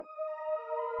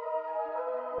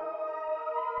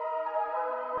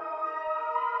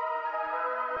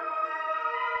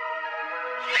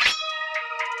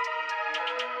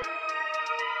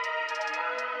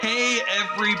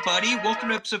Everybody. Welcome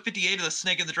to episode 58 of the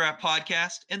Snake in the Draft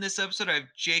podcast. In this episode, I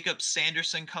have Jacob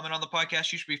Sanderson coming on the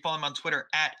podcast. You should be following him on Twitter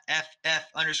at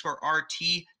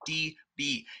FF_RTDB.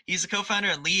 He's the co-founder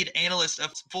and lead analyst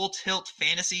of Full Tilt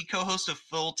Fantasy, co-host of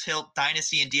Full Tilt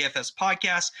Dynasty and DFS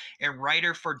podcast, and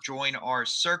writer for Join Our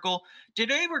Circle.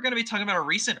 Today, we're going to be talking about a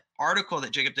recent article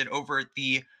that Jacob did over at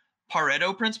the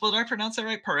Pareto Principle. Did I pronounce that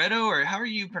right? Pareto, or how are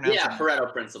you pronouncing it? Yeah,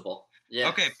 Pareto Principle. Yeah.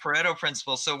 Okay, Pareto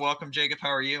Principle. So welcome, Jacob. How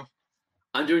are you?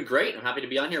 I'm doing great. I'm happy to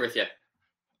be on here with you.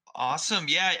 Awesome.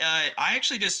 Yeah, I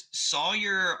actually just saw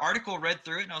your article, read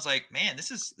through it, and I was like, man,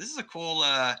 this is a cool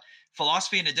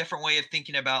philosophy and a different way of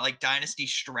thinking about like dynasty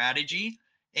strategy.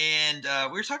 And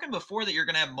we were talking before that you're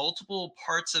going to have multiple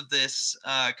parts of this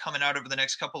coming out over the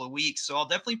next couple of weeks. So I'll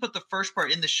definitely put the first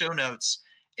part in the show notes.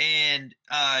 And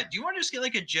do you want to just get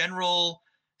like a general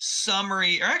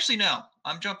summary? Or actually, no,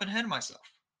 I'm jumping ahead of myself.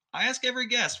 I ask every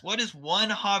guest, what is one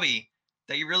hobby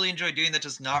that you really enjoy doing that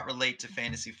does not relate to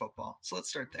fantasy football? So let's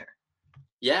start there.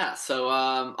 Yeah, so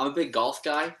I'm a big golf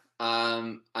guy.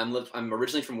 I'm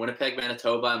originally from Winnipeg,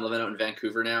 Manitoba. I'm living out in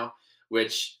Vancouver now,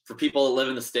 which for people that live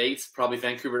in the States, probably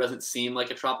Vancouver doesn't seem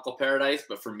like a tropical paradise,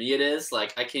 but for me it is.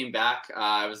 Like I came back,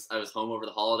 I was home over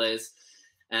the holidays,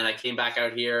 and I came back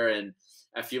out here, and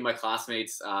a few of my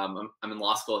classmates, I'm in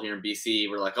law school here in BC,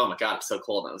 were like, "Oh my God, it's so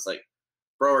cold." And I was like,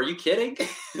 bro, are you kidding?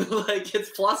 Like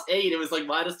it's +8. It was like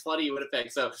 -20 in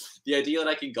Winnipeg. So the idea that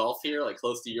I can golf here, like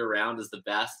close to year round, is the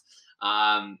best.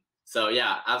 So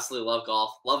yeah, absolutely love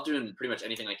golf. Love doing pretty much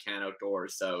anything I can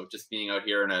outdoors. So just being out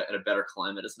here in a better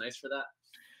climate is nice for that.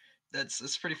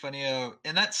 That's pretty funny.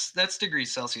 And that's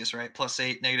degrees Celsius, right?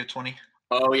 +8, -20.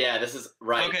 Oh yeah, this is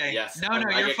right. Okay. Yes. No, I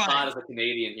you're get fine. caught as a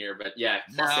Canadian here, but yeah,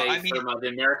 +8 I mean, for the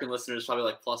American listeners, probably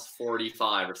like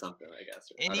 +45 or something, I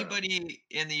guess. Anybody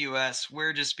in the US,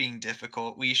 we're just being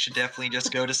difficult. We should definitely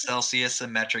just go to Celsius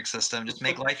and metric system. Just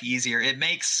make life easier. It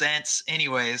makes sense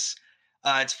anyways.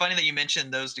 It's funny that you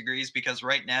mentioned those degrees because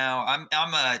right now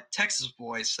I'm a Texas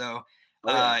boy, so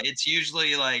it's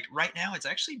usually like right now it's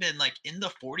actually been like in the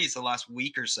 40s the last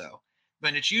week or so.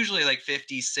 But it's usually like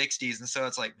 50s, 60s, and so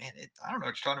it's like, man, I don't know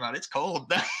what you're talking about. It's cold.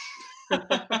 But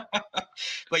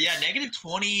yeah,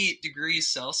 -20 degrees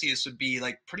Celsius would be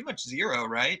like pretty much zero,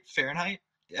 right? Fahrenheit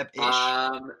ish.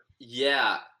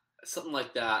 Yeah, something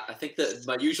like that. I think that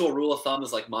my usual rule of thumb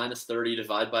is like -30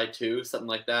 divided by 2, something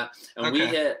like that. And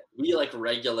Okay. we like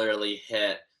regularly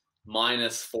hit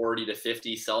 -40 to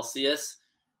 50 Celsius,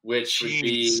 which would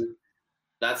be, Jeez.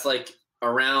 that's like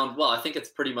around, well, I think it's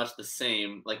pretty much the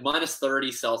same. Like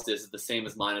 -30 Celsius is the same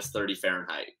as -30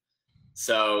 Fahrenheit.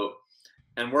 So,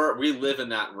 and we live in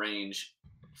that range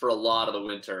for a lot of the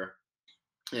winter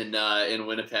in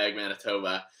Winnipeg,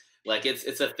 Manitoba. Like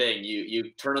it's a thing.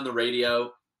 You turn on the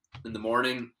radio in the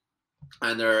morning,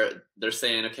 and they're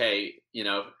saying, okay,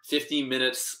 15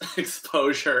 minutes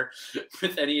exposure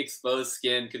with any exposed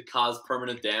skin could cause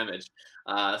permanent damage.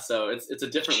 So it's a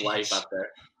different life Jeez. up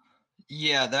there.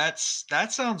 Yeah, that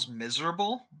sounds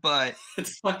miserable, but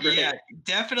It's not great. yeah,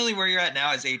 definitely where you're at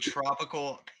now is a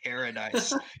tropical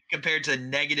paradise compared to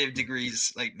negative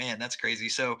degrees. Like, man, that's crazy.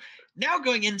 So now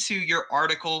going into your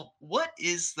article, what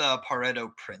is the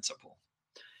Pareto principle?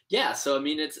 Yeah, so I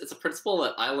mean, it's a principle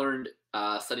that I learned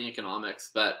studying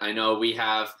economics, but I know we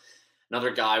have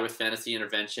another guy with Fantasy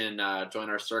Intervention join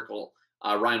our circle,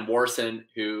 Ryan Warson,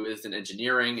 who is in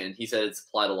engineering, and he said it's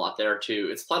applied a lot there too.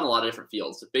 It's applied in a lot of different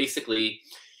fields. But basically,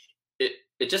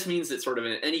 it just means that sort of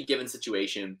in any given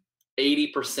situation,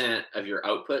 80% of your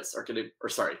outputs are going to, or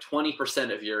sorry,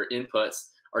 20% of your inputs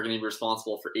are going to be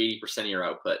responsible for 80% of your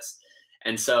outputs.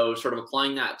 And so, sort of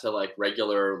applying that to like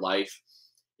regular life,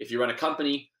 if you run a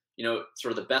company,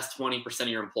 sort of the best 20% of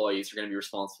your employees are going to be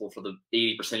responsible for the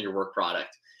 80% of your work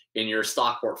product. In your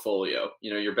stock portfolio,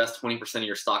 your best 20% of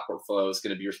your stock portfolio is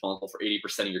going to be responsible for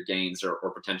 80% of your gains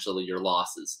or potentially your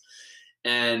losses.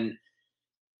 And,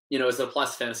 as it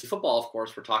applies to fantasy football, of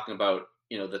course, we're talking about,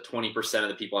 the 20% of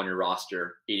the people on your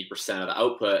roster, 80% of the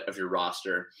output of your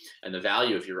roster, and the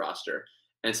value of your roster.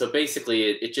 And so basically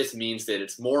it just means that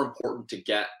it's more important to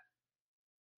get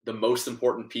the most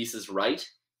important pieces right,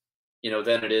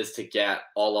 than it is to get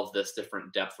all of this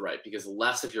different depth right, because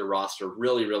less of your roster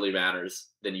really, really matters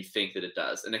than you think that it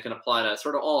does. And it can apply to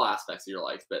sort of all aspects of your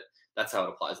life, but that's how it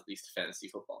applies at least to fantasy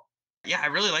football. Yeah, I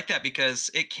really like that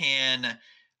because it can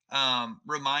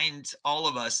remind all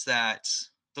of us that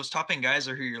those top end guys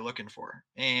are who you're looking for.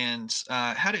 And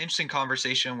had an interesting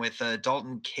conversation with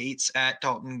Dalton Cates at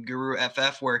Dalton Guru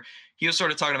FF, where he was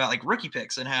sort of talking about like rookie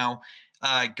picks and how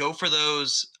go for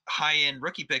those high end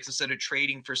rookie picks instead of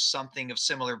trading for something of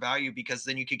similar value, because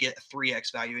then you could get a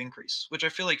 3x value increase, which I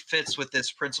feel like fits with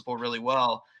this principle really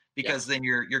well. Yeah. because then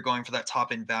you're going for that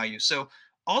top end value. So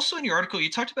also in your article, you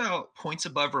talked about points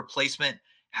above replacement.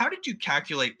 How did you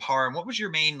calculate par, and what was your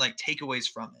main like takeaways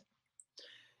from it?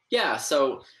 Yeah,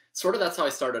 so sort of that's how I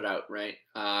started out, right?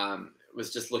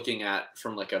 Was just looking at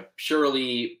from like a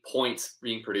purely points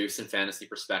being produced in fantasy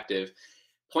perspective.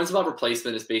 Points above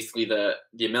replacement is basically the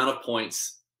amount of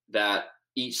points that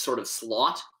each sort of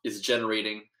slot is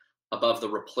generating above the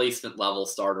replacement level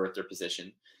starter at their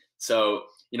position. So,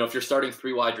 if you're starting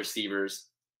three wide receivers,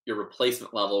 your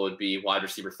replacement level would be wide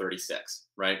receiver 36,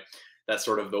 right? That's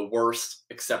sort of the worst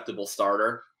acceptable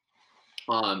starter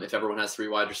if everyone has three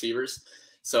wide receivers.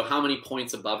 So how many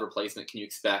points above replacement can you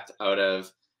expect out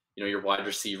of your wide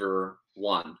receiver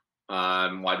one,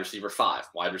 wide receiver five,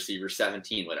 wide receiver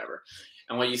 17, whatever?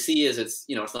 And what you see is it's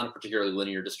not a particularly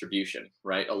linear distribution,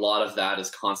 right? A lot of that is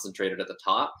concentrated at the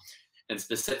top. And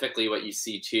specifically what you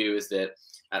see too is that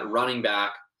at running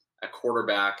back, at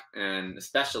quarterback, and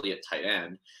especially at tight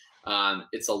end,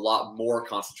 it's a lot more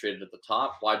concentrated at the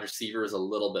top. Wide receiver is a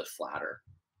little bit flatter.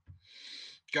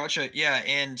 Gotcha. Yeah,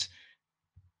 and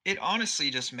it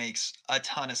honestly just makes a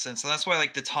ton of sense. So that's why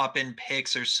like the top end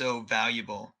picks are so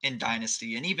valuable in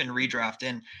Dynasty and even redraft.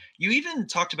 And you even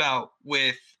talked about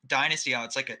with Dynasty how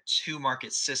it's like a two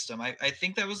market system. I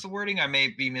think that was the wording. I may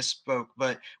be misspoke,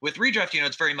 but with redraft,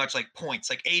 it's very much like points.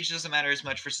 Like age doesn't matter as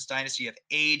much versus Dynasty. You have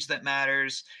age that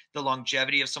matters, the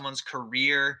longevity of someone's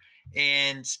career.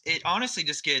 And it honestly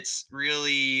just gets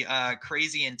really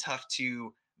crazy and tough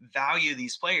to value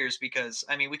these players because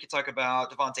I mean we could talk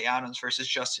about Devontae Adams versus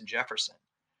Justin Jefferson.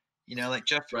 Like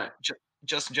Right.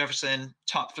 Justin Jefferson,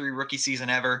 top 3 rookie season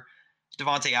ever.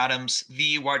 Devontae Adams,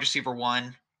 the wide receiver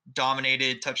one,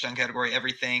 dominated touchdown category,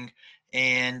 everything.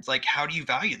 And like, how do you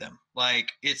value them?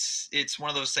 Like, it's one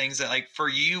of those things that like for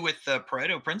you with the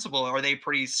Pareto principle, are they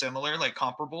pretty similar, like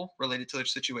comparable, related to their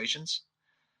situations?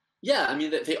 Yeah, I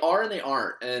mean they are and they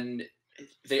aren't, and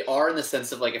they are in the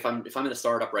sense of like if I'm in a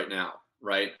startup right now,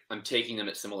 right, I'm taking them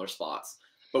at similar spots.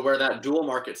 But where that dual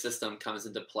market system comes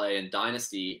into play in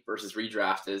dynasty versus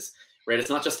redraft is right. It's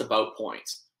not just about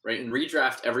points, right? In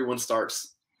redraft, everyone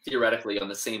starts theoretically on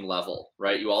the same level,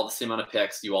 right? You all have the same amount of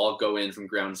picks. You all go in from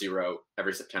ground zero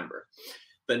every September.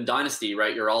 But in dynasty,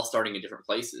 right, you're all starting in different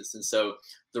places, and so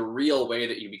the real way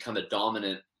that you become a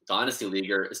dominant dynasty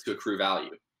leaguer is to accrue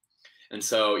value. And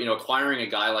so, acquiring a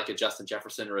guy like a Justin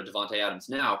Jefferson or a Devontae Adams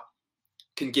now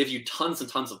can give you tons and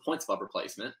tons of points above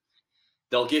replacement.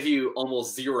 They'll give you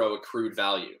almost zero accrued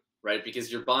value, right? Because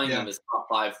you're buying Yeah. them as top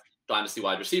 5 dynasty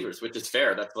wide receivers, which is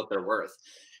fair. That's what they're worth.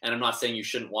 And I'm not saying you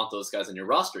shouldn't want those guys in your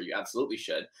roster. You absolutely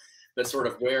should. But sort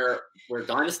of where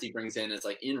dynasty brings in is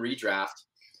like in redraft,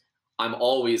 I'm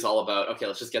always all about, okay,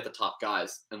 let's just get the top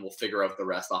guys and we'll figure out the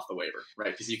rest off the waiver,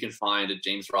 right? Because you can find a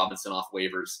James Robinson off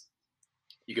waivers.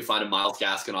 You can find a Myles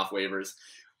Gaskin off waivers.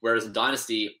 Whereas in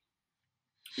Dynasty,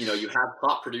 you have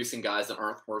top producing guys that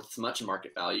aren't worth as much in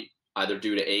market value, either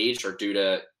due to age or due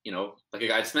to, like a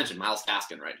guy I just mentioned, Myles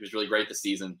Gaskin, right? Who's really great this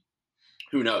season.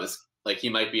 Who knows? Like he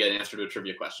might be an answer to a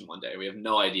trivia question one day. We have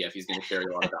no idea if he's going to carry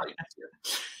a lot of value next year.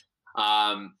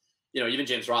 Even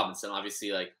James Robinson,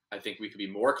 obviously, like I think we could be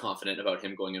more confident about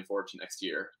him going in forward to next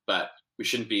year, but we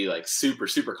shouldn't be like super,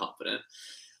 super confident.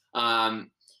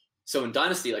 So in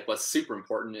Dynasty, like what's super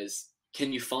important is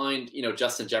can you find,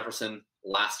 Justin Jefferson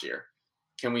last year?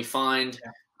 Can we find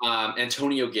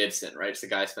Antonio Gibson, right? It's the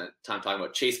guy I spent time talking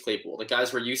about, Chase Claypool, the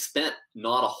guys where you spent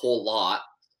not a whole lot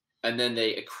and then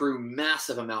they accrue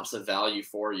massive amounts of value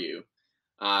for you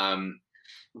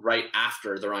right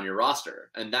after they're on your roster.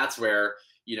 And that's where,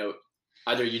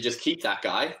 either you just keep that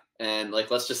guy and like,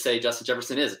 let's just say Justin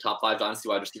Jefferson is a top 5 Dynasty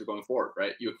wide receiver going forward,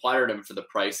 right? You acquired him for the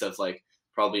price of like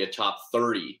probably a top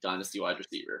 30 dynasty wide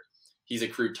receiver. He's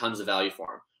accrued tons of value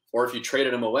for him. Or if you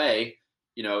traded him away,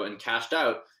 and cashed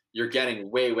out, you're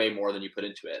getting way, way more than you put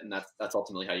into it. And that's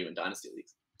ultimately how you win dynasty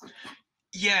leagues.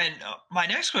 Yeah, and my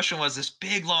next question was this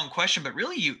big long question, but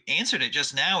really you answered it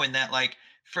just now in that like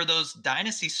for those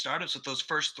dynasty startups with those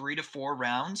first 3 to 4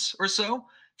 rounds or so,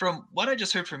 from what I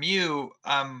just heard from you,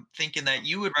 I'm thinking that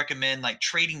you would recommend like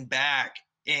trading back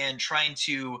and trying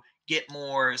to get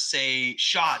more, say,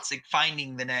 shots, like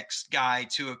finding the next guy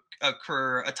to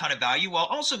occur a ton of value, while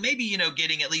also maybe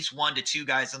getting at least 1 to 2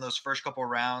 guys in those first couple of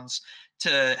rounds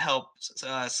to help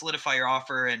solidify your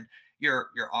offer and your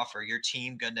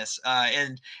team, goodness,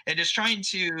 and just trying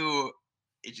to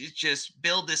just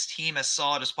build this team as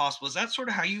solid as possible. Is that sort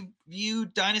of how you view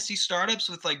dynasty startups,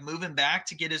 with like moving back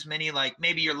to get as many, like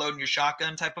maybe you're loading your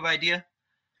shotgun type of idea?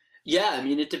 Yeah, I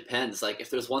mean, it depends. Like,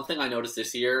 if there's one thing I noticed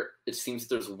this year, it seems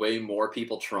there's way more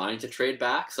people trying to trade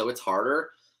back, so it's harder.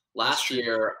 That's Last true.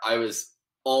 year, I was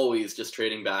always just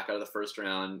trading back out of the first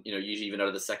round, usually even out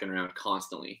of the second round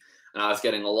constantly. And I was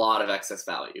getting a lot of excess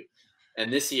value.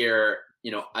 And this year,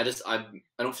 I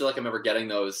don't feel like I'm ever getting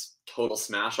those total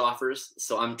smash offers.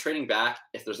 So I'm trading back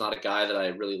if there's not a guy that I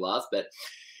really love. But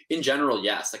in general,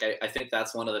 yes. Like I think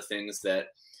that's one of the things that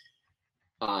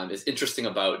is interesting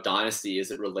about Dynasty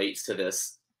is it relates to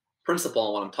this principle.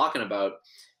 And what I'm talking about,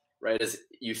 right, is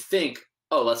you think,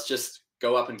 oh, let's just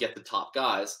go up and get the top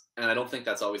guys. And I don't think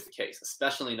that's always the case,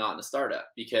 especially not in a startup,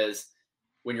 because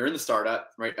when you're in the startup,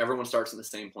 right, everyone starts in the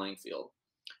same playing field.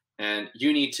 And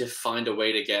you need to find a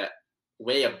way to get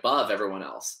way above everyone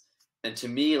else. And to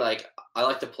me, like, I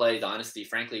like to play Dynasty,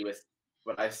 frankly, with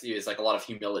what I see is like a lot of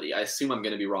humility. I assume I'm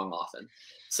going to be wrong often.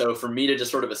 So for me to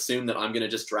just sort of assume that I'm going to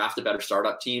just draft a better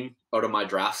startup team out of my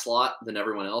draft slot than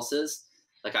everyone else is,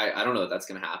 like, I don't know that that's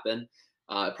going to happen.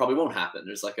 It probably won't happen.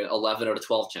 There's like an 11 out of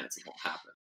 12 chance it won't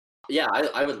happen. Yeah,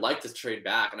 I would like to trade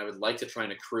back, and I would like to try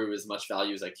and accrue as much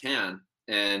value as I can,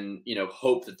 and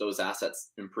hope that those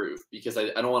assets improve, because I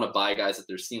don't want to buy guys at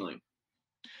their ceiling.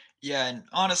 Yeah, and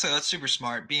honestly, that's super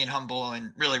smart, being humble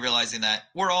and really realizing that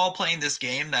we're all playing this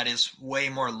game that is way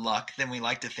more luck than we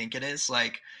like to think it is.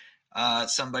 Like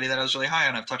somebody that I was really high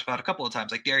on, I've talked about a couple of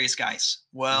times, like Darius Geis.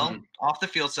 Well, Mm-hmm. off the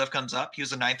field stuff comes up. He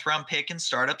was a ninth round pick in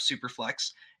startup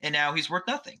Superflex, and now he's worth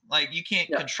nothing. Like you can't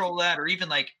Yeah. control that, or even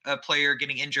like a player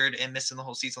getting injured and missing the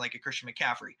whole season, like a Christian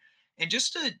McCaffrey. And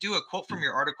just to do a quote from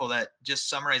your article that just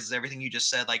summarizes everything you just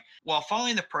said, like while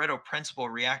following the Pareto principle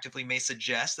reactively may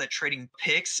suggest that trading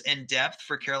picks and depth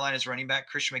for Carolina's running back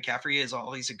Christian McCaffrey is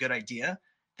always a good idea,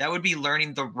 that would be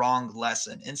learning the wrong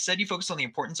lesson. Instead, you focus on the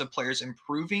importance of players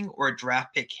improving or a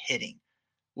draft pick hitting,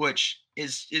 which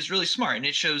is really smart, and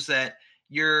it shows that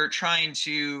you're trying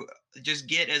to just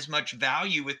get as much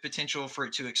value with potential for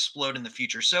it to explode in the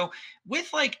future. So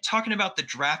with like talking about the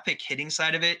draft pick hitting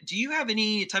side of it, do you have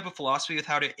any type of philosophy with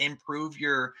how to improve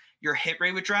your hit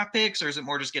rate with draft picks, or is it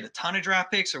more just get a ton of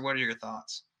draft picks, or what are your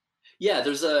thoughts? Yeah,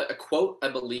 there's a quote I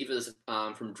believe is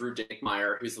from Drew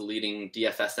Dinkmeyer, who's the leading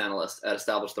DFS analyst at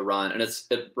Establish the Run, and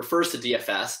it refers to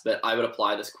DFS, but I would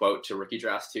apply this quote to rookie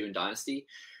drafts too in Dynasty,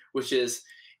 which is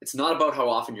it's not about how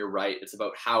often you're right; it's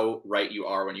about how right you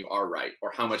are when you are right,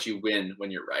 or how much you win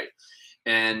when you're right.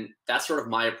 And that's sort of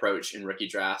my approach in rookie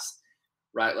drafts,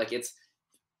 right? Like it's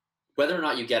whether or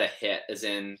not you get a hit, as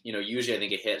in usually I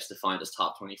think a hit is defined as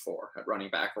top 24 at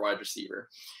running back or wide receiver.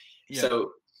 Yeah.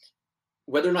 So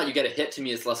whether or not you get a hit to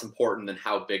me is less important than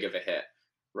how big of a hit,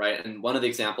 right? And one of the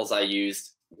examples I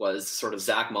used was sort of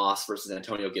Zach Moss versus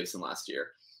Antonio Gibson last year.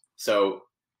 So,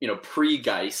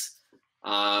 pre-Geis,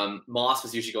 Moss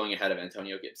was usually going ahead of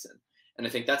Antonio Gibson. And I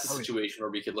think that's a Oh, yeah. situation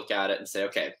where we could look at it and say,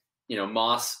 okay,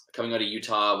 Moss coming out of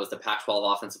Utah was the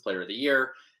Pac-12 Offensive Player of the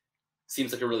Year.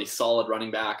 Seems like a really solid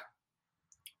running back.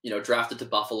 Drafted to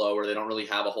Buffalo where they don't really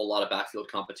have a whole lot of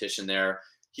backfield competition there.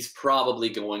 He's probably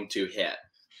going to hit.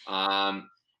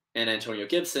 And Antonio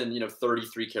Gibson,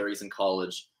 33 carries in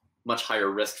college, much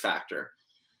higher risk factor.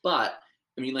 But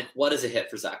I mean, like, what is a hit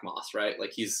for Zach Moss, right?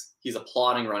 Like he's a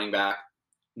plodding running back,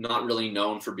 not really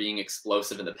known for being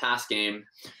explosive in the pass game.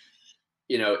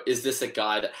 Is this a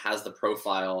guy that has the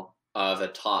profile of a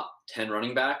top 10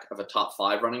 running back, of a top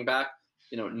 5 running back?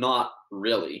 Not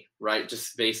really, right?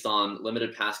 Just based on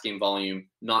limited pass game volume,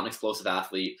 not an explosive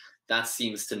athlete. That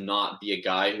seems to not be a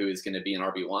guy who is going to be an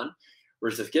RB1.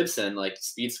 Whereas with Gibson, like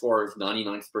speed score of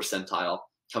 99th percentile,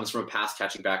 comes from a pass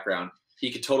catching background,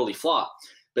 he could totally flop.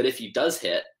 But if he does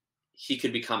hit, he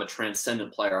could become a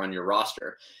transcendent player on your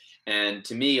roster. And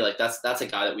to me, like that's a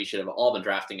guy that we should have all been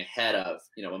drafting ahead of,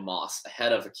 a Moss,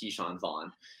 ahead of a Keyshawn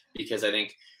Vaughn, because I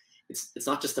think it's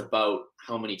not just about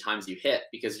how many times you hit,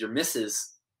 because your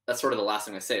misses, that's sort of the last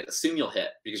thing I say. Assume you'll hit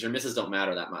because your misses don't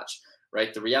matter that much,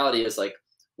 right? The reality is like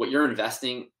what you're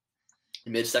investing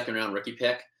mid-second round rookie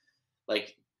pick,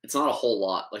 like it's not a whole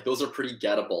lot. Like those are pretty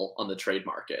gettable on the trade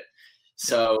market.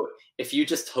 So if you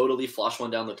just totally flush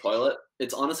one down the toilet,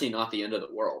 it's honestly not the end of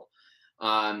the world.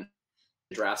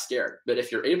 Draft scared. But if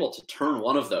you're able to turn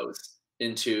one of those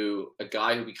into a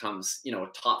guy who becomes, a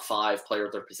top 5 player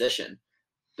at their position,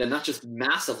 then that just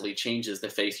massively changes the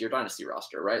face of your dynasty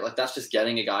roster, right? Like that's just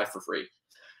getting a guy for free.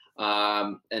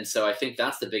 And so I think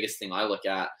that's the biggest thing I look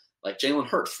at. Like Jalen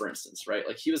Hurts, for instance, right?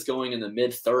 Like he was going in the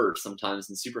mid-third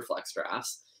sometimes in super flex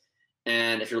drafts.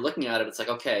 And if you're looking at it, it's like,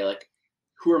 okay, like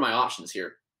who are my options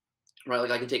here? Right?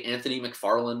 Like I can take Anthony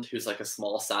McFarland, who's like a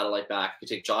small satellite back. I could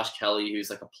take Josh Kelly,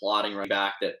 who's like a plodding running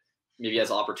back that maybe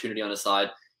has opportunity on his side.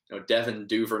 Devin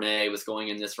Duvernay was going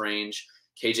in this range,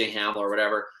 KJ Hamler or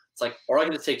whatever. It's like, or I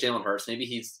can just take Jalen Hurts. Maybe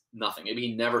he's nothing. Maybe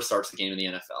he never starts the game in the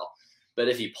NFL. But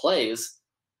if he plays,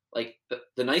 like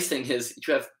the nice thing is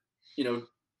you have,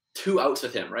 2 outs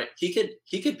with him, right? He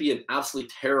could be an absolutely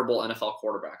terrible NFL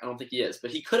quarterback. I don't think he is, but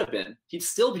he could have been. He'd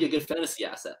still be a good fantasy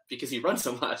asset because he runs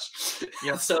so much.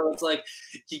 Yep. So it's like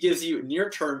he gives you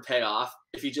near-term payoff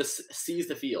if he just sees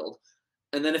the field.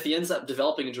 And then if he ends up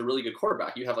developing into a really good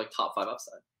quarterback, you have like top 5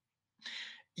 upside.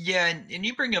 Yeah, and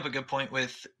you bring up a good point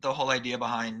with the whole idea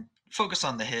behind focus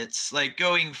on the hits, like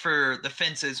going for the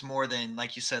fences more than,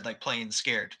 like you said, like playing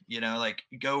scared. Like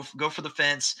go for the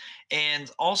fence,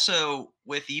 and also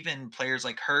with even players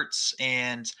like Hurts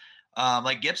and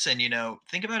like Gibson,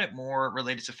 think about it more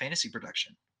related to fantasy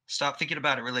production. Stop thinking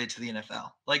about it related to the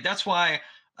NFL. Like that's why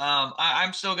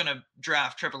I'm still gonna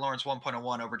draft Trevor Lawrence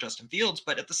 1.01 over Justin Fields,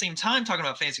 but at the same time, talking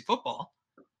about fantasy football,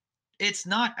 it's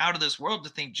not out of this world to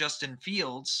think Justin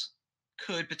Fields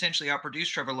could potentially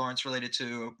outproduce Trevor Lawrence related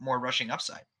to more rushing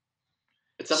upside.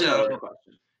 It's definitely not So out of the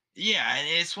question. yeah, and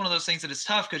it's one of those things that it's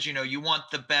tough because you want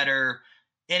the better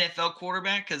NFL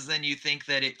quarterback because then you think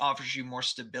that it offers you more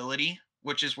stability,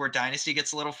 which is where dynasty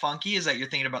gets a little funky. Is that you're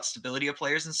thinking about stability of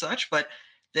players and such, but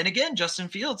then again, Justin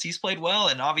Fields, he's played well,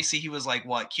 and obviously he was like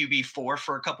QB4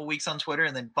 for a couple weeks on Twitter,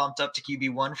 and then bumped up to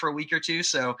QB1 for a week or two.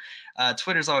 So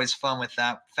Twitter's always fun with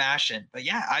that fashion. But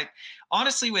yeah, I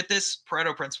honestly with this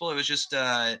Pareto principle, it was just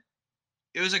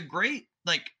it was a great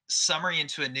like summary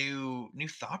into a new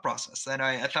thought process that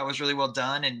I thought was really well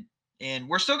done. And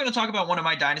we're still going to talk about one of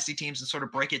my dynasty teams and sort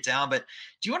of break it down. But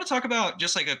do you want to talk about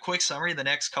just like a quick summary of the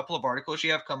next couple of articles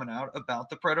you have coming out about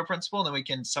the Pareto principle, and then we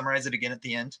can summarize it again at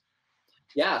the end?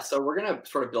 Yeah, so we're going to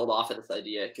sort of build off of this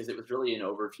idea because it was really an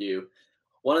overview.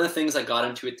 One of the things I got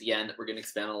into at the end that we're going to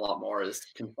expand on a lot more is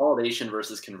consolidation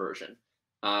versus conversion.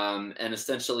 And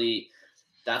essentially,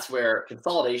 that's where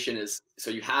consolidation is. So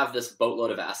you have this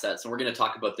boatload of assets, and we're going to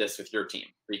talk about this with your team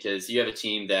because you have a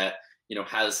team that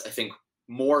has, I think,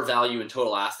 more value in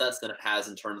total assets than it has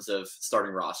in terms of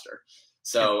starting roster.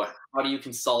 So how do you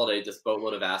consolidate this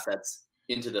boatload of assets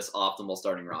into this optimal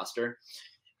starting roster?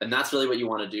 And that's really what you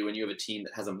want to do when you have a team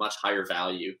that has a much higher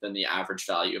value than the average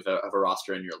value of a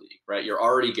roster in your league, right? You're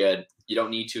already good. You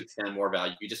don't need to expand more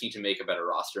value. You just need to make a better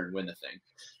roster and win the thing.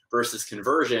 Versus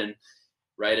conversion,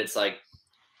 right? It's like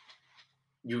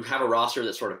you have a roster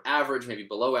that's sort of average, maybe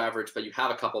below average, but you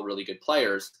have a couple really good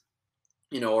players,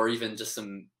 or even just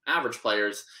some average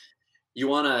players. You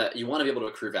wanna be able to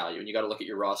accrue value, and you got to look at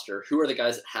your roster. Who are the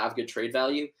guys that have good trade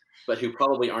value, but who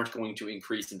probably aren't going to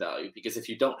increase in value? Because if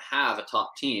you don't have a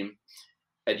top team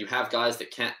and you have guys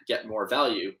that can't get more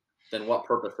value, then what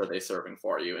purpose are they serving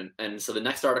for you? And so the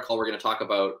next article, we're going to talk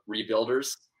about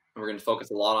rebuilders, and we're going to focus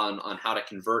a lot on how to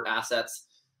convert assets,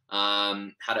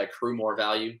 how to accrue more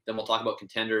value. Then we'll talk about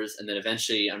contenders, and then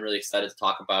eventually I'm really excited to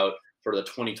talk about sort of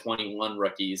the 2021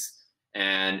 rookies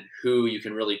and who you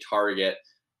can really target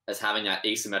as having that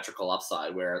asymmetrical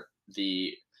upside where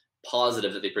the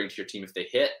positive that they bring to your team if they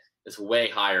hit is way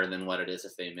higher than what it is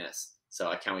if they miss. So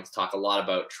I can't wait to talk a lot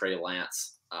about Trey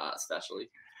Lance, especially.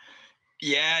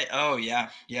 Yeah. Oh, yeah.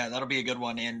 Yeah, that'll be a good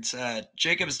one. And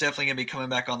Jacob is definitely going to be coming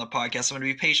back on the podcast. I'm going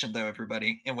to be patient though,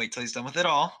 everybody, and wait till he's done with it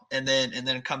all, and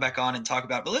then come back on and talk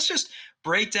about it. But let's just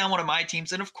break down one of my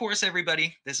teams. And of course,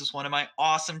 everybody, this is one of my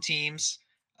awesome teams.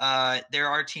 There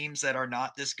are teams that are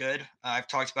not this good. I've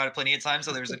talked about it plenty of times.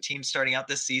 So there's a team starting out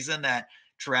this season that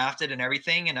drafted and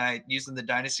everything, and I using the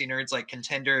Dynasty Nerds like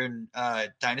contender and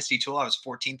Dynasty tool. I was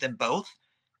 14th in both.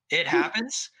 It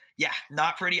happens. Yeah,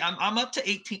 not pretty. I'm up to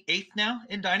 8th now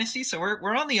in Dynasty, so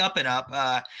we're on the up and up.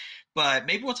 But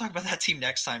maybe we'll talk about that team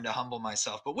next time to humble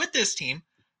myself. But with this team,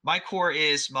 my core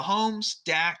is Mahomes,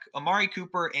 Dak, Amari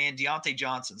Cooper, and Deontay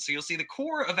Johnson. So you'll see the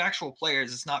core of actual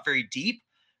players is not very deep,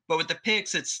 but with the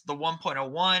picks, it's the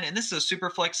 1.01, and this is a super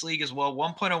flex league as well.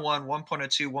 1.01,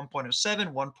 1.02,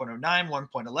 1.07, 1.09,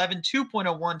 1.11,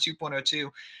 2.01, 2.02,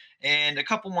 and a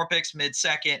couple more picks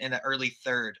mid-second and the early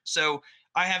third. So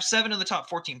I have 7 of the top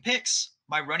 14 picks.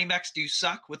 My running backs do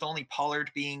suck, with only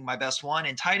Pollard being my best one,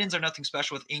 and tight ends are nothing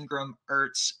special with Ingram,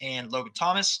 Ertz, and Logan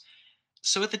Thomas.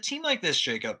 So with a team like this,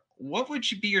 Jacob, what would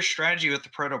be your strategy with the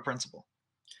Pareto principle?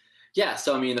 Yeah,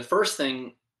 so I mean, the first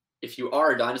thing, if you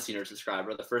are a Dynasty Nerd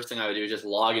subscriber, the first thing I would do is just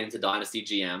log into Dynasty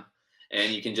GM,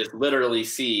 and you can just literally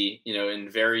see, in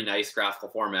very nice graphical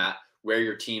format where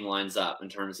your team lines up in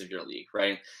terms of your league,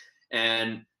 right?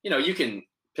 And, you can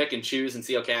pick and choose and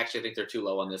see, okay, actually, I think they're too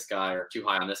low on this guy or too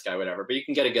high on this guy, whatever, but you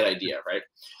can get a good idea, right?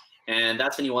 And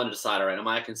that's when you want to decide, all right, am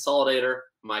I a consolidator?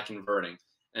 Am I converting?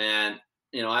 And,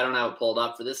 I don't have it pulled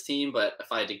up for this team, but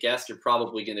if I had to guess, you're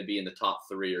probably going to be in the top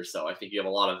 3 or so. I think you have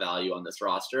a lot of value on this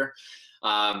roster,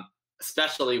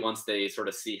 especially once they sort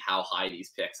of see how high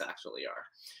these picks actually are.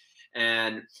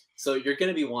 And so you're going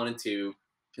to be wanting to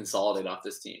consolidate off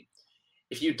this team.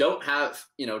 if you don't have,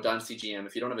 Dynasty GM,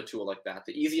 if you don't have a tool like that,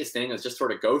 the easiest thing is just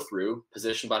sort of go through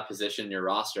position by position in your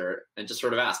roster and just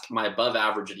sort of ask, am I above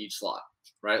average at each slot,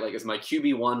 right? Like, is my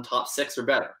QB1 top 6 or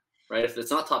better, right? If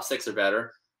it's not top 6 or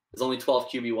better, there's only 12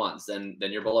 QB1s, then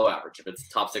you're below average. If it's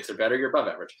top 6 or better, you're above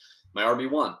average. My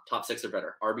RB1, top 6 or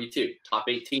better. RB2, top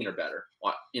 18 or better,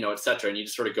 et cetera. And you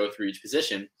just sort of go through each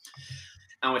position.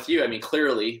 And with you, I mean,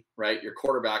 clearly, right, your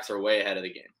quarterbacks are way ahead of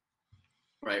the game,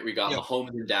 right? We got Mahomes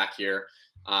and Dak here.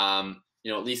 At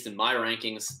least in my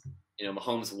rankings,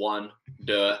 Mahomes won.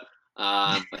 Duh.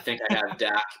 I think I have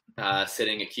Dak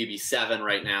sitting at QB7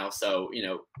 right now. So,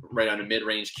 right on a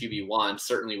mid-range QB1,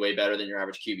 certainly way better than your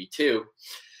average QB2.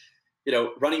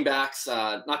 Running backs,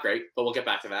 not great, but we'll get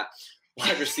back to that.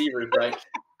 Wide receivers, right?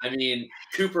 I mean,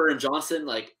 Cooper and Johnson,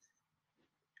 like,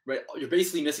 right, you're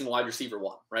basically missing wide receiver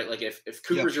 1, right? Like, if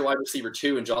Cooper's your wide receiver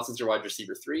 2 and Johnson's your wide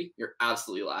receiver 3, you're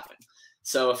absolutely laughing.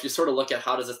 So if you sort of look at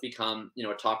how does this become,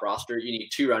 a top roster, you need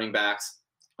 2 running backs,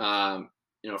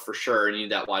 for sure. You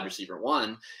need that wide receiver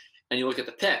 1. And you look at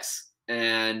the picks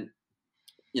and,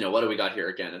 what do we got here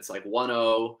again? It's like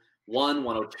 101,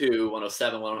 102,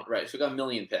 107, 100, right? So we got a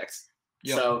million picks.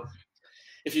 Yep. So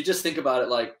if you just think about it,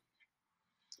 like,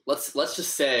 let's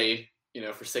just say,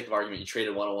 for sake of argument, you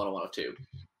traded 101 and 102.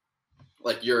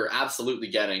 Like, you're absolutely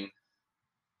getting,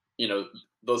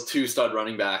 those 2 stud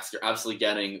running backs. You're absolutely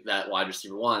getting that wide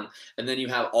receiver 1. And then you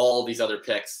have all these other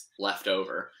picks left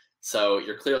over. So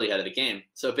you're clearly ahead of the game.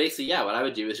 So basically, what I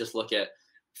would do is just look at,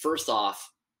 first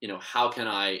off, how can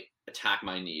I attack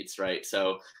my needs, right?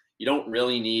 So you don't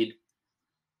really need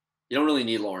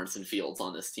Lawrence and Fields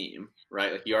on this team,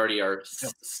 right? Like, you already are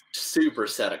super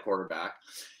set at quarterback.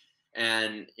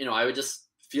 And, I would just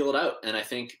feel it out. And I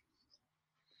think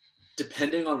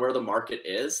depending on where the market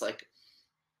is, like,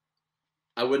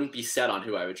 I wouldn't be set on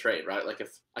who I would trade, right? Like,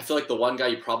 if I feel like the one guy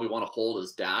you probably want to hold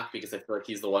is Dak, because I feel like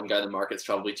he's the one guy the market's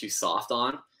probably too soft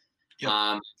on.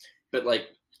 Yep. But like,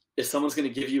 if someone's going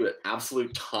to give you an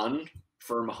absolute ton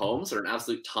for Mahomes or an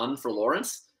absolute ton for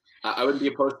Lawrence, I wouldn't be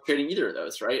opposed to trading either of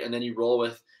those, right? And then you roll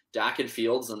with Dak and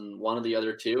Fields and one of the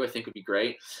other 2, I think would be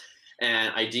great.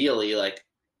 And ideally, like,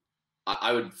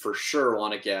 I would for sure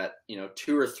want to get,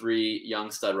 2 or 3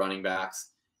 young stud running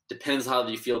backs. Depends how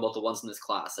you feel about the ones in this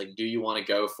class. Like, do you want to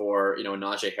go for, a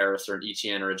Najee Harris or an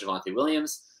Etienne or a Javonte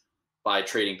Williams by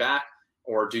trading back?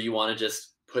 Or do you want to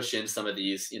just push in some of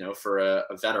these, for a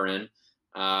veteran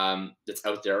that's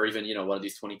out there, or even, one of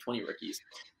these 2020 rookies?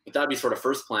 But that'd be sort of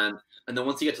first plan. And then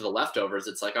once you get to the leftovers,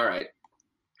 it's like, all right,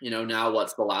 now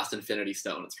what's the last infinity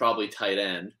stone? It's probably tight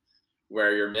end,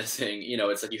 where you're missing,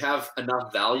 it's like you have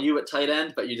enough value at tight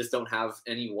end, but you just don't have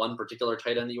any one particular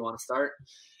tight end that you want to start.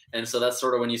 And so that's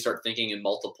sort of when you start thinking in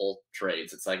multiple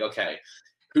trades. It's like, okay,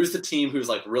 who's the team who's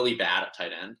like really bad at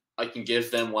tight end? I can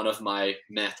give them one of my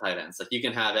meh tight ends. Like, you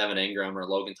can have Evan Ingram or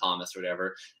Logan Thomas or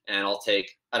whatever, and I'll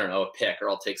take, I don't know, a pick, or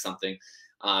I'll take something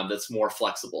that's more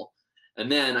flexible. And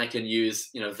then I can use,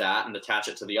 that and attach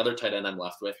it to the other tight end I'm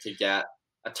left with to get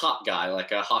a top guy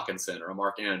like a Hawkinson or a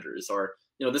Mark Andrews, or,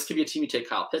 this could be a team you take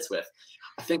Kyle Pitts with.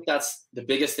 I think that's the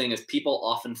biggest thing, is people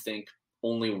often think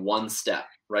only one step,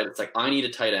 right? It's like, I need a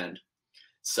tight end.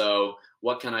 So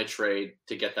what can I trade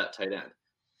to get that tight end?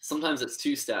 Sometimes it's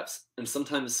 2 steps. And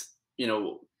sometimes,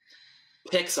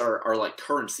 picks are like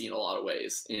currency in a lot of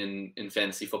ways in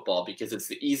fantasy football, because it's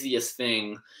the easiest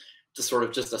thing to sort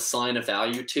of just assign a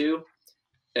value to.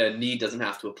 A need doesn't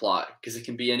have to apply, because it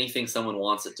can be anything someone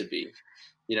wants it to be.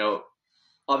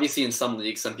 Obviously in some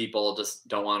leagues, some people just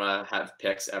don't want to have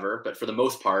picks ever, but for the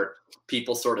most part,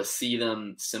 people sort of see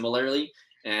them similarly.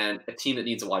 And a team that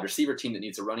needs a wide receiver, team that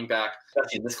needs a running back,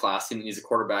 especially in this class, team that needs a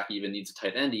quarterback, even needs a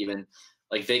tight end, even,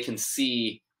 like, they can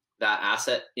see that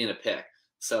asset in a pick.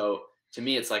 So to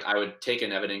me, it's like, I would take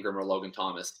an Evan Ingram or Logan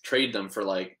Thomas, trade them for,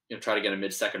 like, try to get a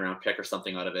mid-second round pick or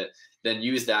something out of it, then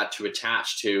use that to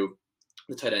attach to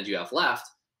the tight end you have left.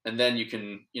 And then you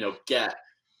can, get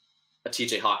a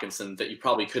TJ Hawkinson that you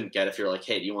probably couldn't get if you're like,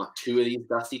 hey, do you want 2 of these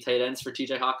dusty tight ends for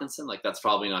TJ Hawkinson? Like, that's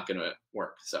probably not going to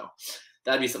work. So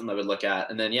that'd be something I would look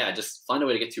at. And then, just find a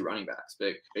way to get 2 running backs,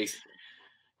 basically.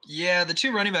 Yeah, the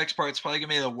 2 running backs part's probably going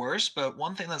to be the worst. But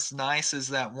one thing that's nice is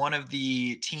that one of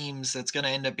the teams that's going to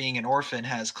end up being an orphan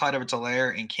has Clyde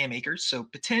Edwards-Helaire and Cam Akers. So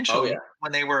potentially,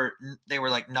 when they were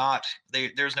like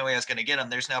there's no way I was going to get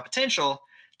them. There's now potential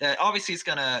that obviously it's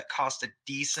going to cost a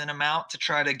decent amount to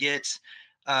try to get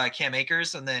Cam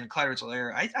Akers, and then Clyde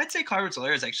Edwards-Helaire. I'd say Clyde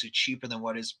Edwards-Helaire is actually cheaper than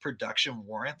what his production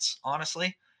warrants,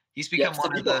 honestly. He's become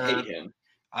one of the – hate him.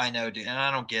 I know, dude, and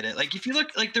I don't get it. Like, if you look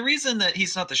 – like, the reason that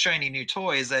he's not the shiny new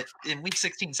toy is that in week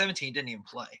 16, 17, he didn't even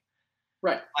play.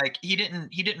 Right. Like he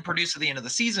didn't produce at the end of the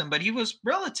season, but he was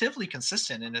relatively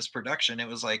consistent in his production. It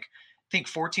was like I think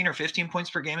 14 or 15 points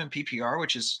per game in PPR,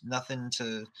 which is nothing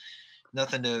to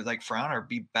like frown or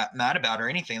be mad about or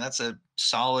anything. That's a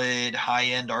solid high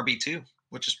end RB2,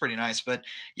 which is pretty nice. But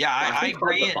yeah, I I think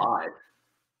agree. the 5.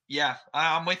 Yeah,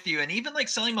 I'm with you. And even like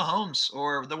selling Mahomes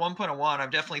or the 1.01,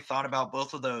 I've definitely thought about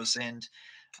both of those. And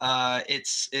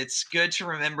it's good to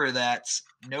remember that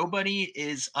nobody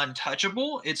is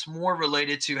untouchable. It's more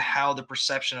related to how the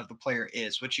perception of the player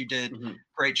is, which you did Mhm.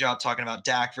 great job talking about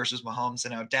Dak versus Mahomes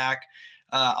and how Dak.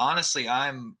 Honestly,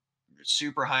 I'm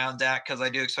super high on Dak because I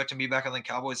do expect him to be back on the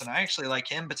Cowboys, and I actually like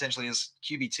him potentially as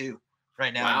QB2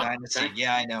 right now in Wow. Dynasty. Okay.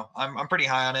 Yeah, I know. I'm pretty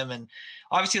high on him, and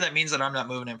obviously that means that I'm not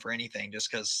moving him for anything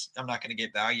just because I'm not going to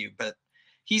get value. But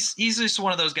he's just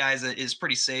one of those guys that is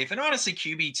pretty safe. And honestly,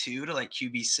 QB2 to like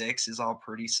QB6 is all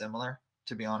pretty similar,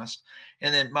 to be honest.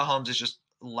 And then Mahomes is just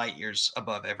light years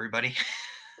above everybody.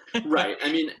 Right.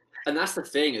 I mean, and that's the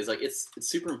thing is like it's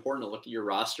super important to look at your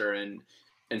roster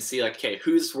and see like, okay,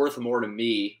 who's worth more to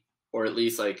me, or at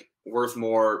least like worth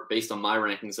more based on my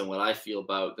rankings and what I feel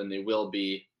about than they will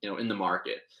be, in the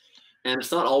market. And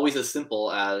it's not always as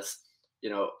simple as,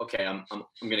 okay, I'm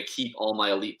going to keep all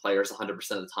my elite players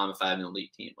 100% of the time if I have an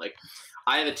elite team. Like,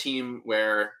 I have a team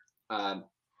where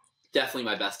definitely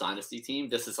my best dynasty team.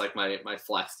 This is like my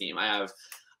flex team. I have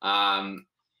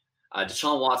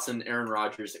Deshaun Watson, Aaron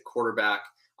Rodgers at quarterback.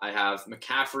 I have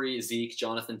McCaffrey, Zeke,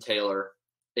 Jonathan Taylor,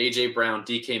 AJ Brown,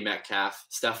 DK Metcalf,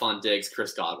 Stephon Diggs,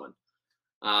 Chris Godwin.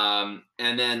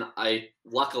 And then I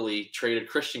luckily traded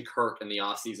Christian Kirk in the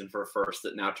offseason for a first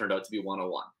that now turned out to be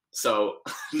 101. So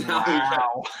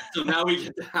now, we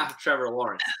get to have Trevor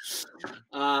Lawrence.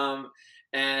 And,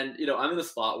 I'm in the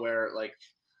spot where, like,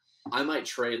 I might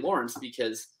trade Lawrence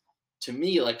because, to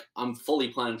me, like, I'm fully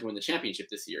planning to win the championship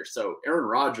this year. So Aaron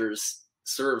Rodgers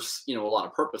serves, a lot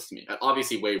of purpose to me. I'd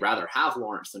obviously way rather have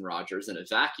Lawrence than Rodgers in a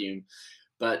vacuum.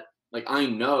 But, like, I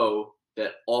know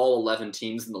that all 11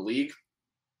 teams in the league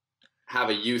have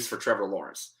a use for Trevor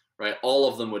Lawrence, right? All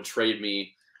of them would trade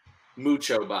me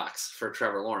mucho bucks for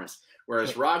Trevor Lawrence.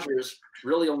 Whereas Rodgers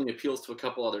really only appeals to a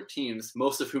couple other teams,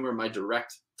 most of whom are my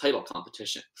direct title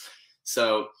competition.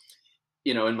 So,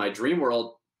 in my dream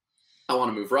world, I want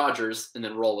to move Rodgers and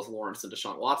then roll with Lawrence and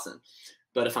Deshaun Watson.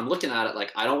 But if I'm looking at it,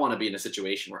 like, I don't want to be in a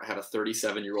situation where I have a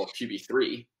 37-year-old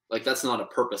QB3. Like, that's not a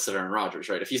purpose of Aaron Rodgers,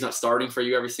 right? If he's not starting for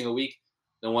you every single week,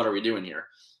 then what are we doing here?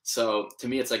 So to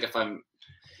me, it's like if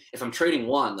I'm trading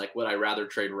one, like, would I rather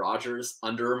trade Rodgers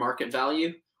under market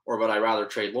value, or would I rather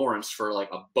trade Lawrence for like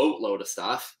a boatload of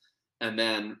stuff, and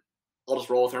then I'll just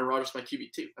roll with Aaron Rodgers my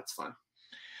QB2? That's fine.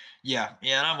 Yeah,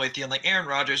 and I'm with you. And like Aaron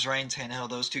Rodgers, Ryan Tannehill,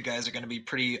 those two guys are going to be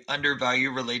pretty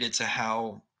undervalued related to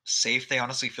how safe they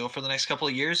honestly feel for the next couple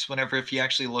of years. Whenever if you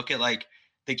actually look at like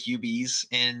the QBs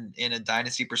in a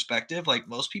dynasty perspective, like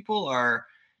most people are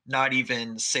not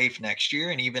even safe next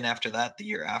year, and even after that, the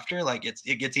year after, like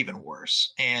it gets even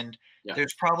worse. And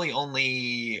there's probably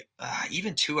only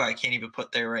even two I can't even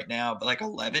put there right now, but like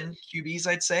 11 QBs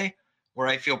I'd say where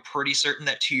I feel pretty certain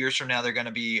that 2 years from now they're going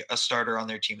to be a starter on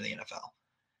their team in the NFL.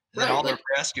 And then all the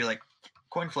rest, you're like,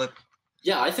 coin flip.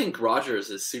 Yeah, I think Rodgers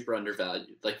is super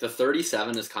undervalued. Like, the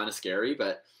 37 is kind of scary,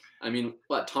 but I mean,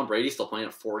 Tom Brady's still playing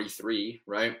at 43,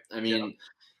 right? I mean,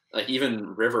 like,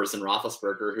 even Rivers and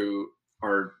Roethlisberger, who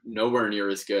are nowhere near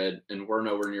as good and were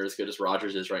nowhere near as good as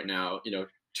Rodgers is right now,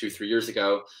 2-3 years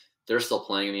ago, they're still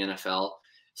playing in the NFL.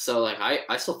 So, like,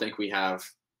 I still think we have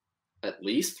at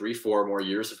least 3-4 more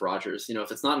years of Rodgers.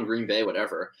 If it's not in Green Bay,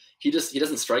 whatever. He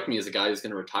doesn't strike me as a guy who's going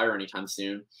to retire anytime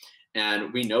soon.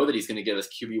 And we know that he's going to give us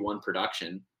QB1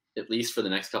 production, at least for the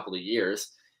next couple of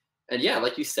years. And yeah,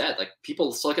 like you said, like,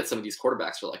 people look at some of these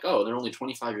quarterbacks who are like, oh, they're only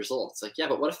 25 years old. It's like, yeah,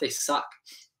 but what if they suck?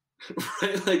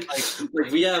 Right? Like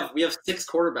we have 6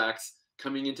 quarterbacks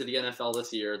coming into the NFL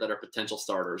this year that are potential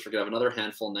starters. We're going to have another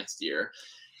handful next year.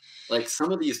 Like,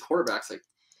 some of these quarterbacks, like,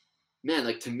 man,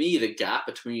 like, to me, the gap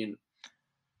between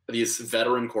these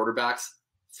veteran quarterbacks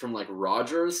from like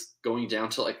Rodgers going down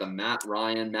to like the Matt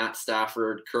Ryan, Matt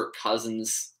Stafford, Kirk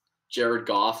Cousins, Jared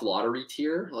Goff lottery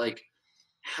tier, like,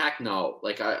 heck no.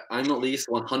 Like, I'm at least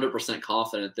 100%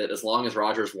 confident that as long as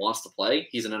Rodgers wants to play,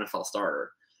 he's an NFL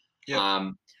starter. Yep.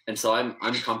 And so I'm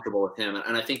comfortable with him.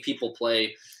 And I think people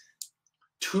play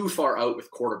too far out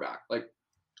with quarterback. Like,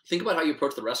 think about how you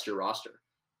approach the rest of your roster.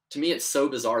 To me, it's so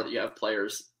bizarre that you have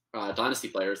players, dynasty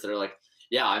players, that are like,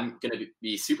 yeah, I'm going to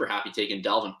be super happy taking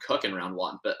Dalvin Cook in round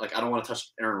 1, but like, I don't want to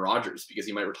touch Aaron Rodgers because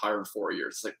he might retire in 4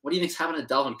 years. It's like, what do you think's happening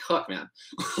to Dalvin Cook, man?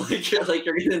 you're going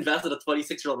to invest in a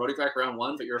 26-year-old running back round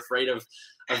 1, but you're afraid of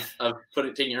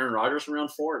taking Aaron Rodgers from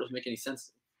round 4. It doesn't make any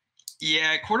sense.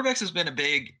 Yeah, quarterbacks has been a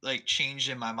big like change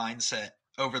in my mindset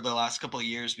over the last couple of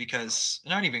years because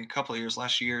not even a couple of years,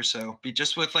 last year or so. But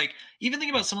just with like even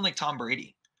think about someone like Tom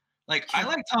Brady. Like I Yeah.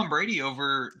 like Tom Brady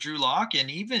over Drew Lock, and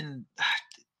even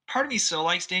part of me still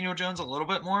likes Daniel Jones a little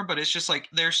bit more, but it's just like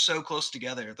they're so close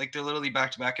together. Like they're literally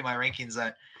back to back in my rankings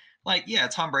that like yeah,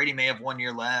 Tom Brady may have 1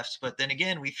 year left, but then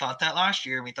again, we thought that last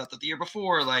year and we thought that the year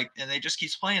before, like, and they just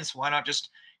keeps playing. So why not just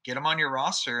get him on your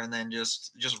roster and then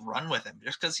just run with him?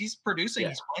 Just because he's producing, Yeah.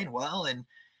 he's playing well, and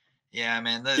yeah,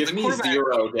 man, the Give me quarterback.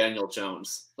 zero Daniel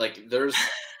Jones. Like there's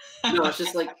no, it's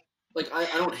just like I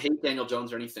don't hate Daniel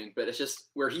Jones or anything, but it's just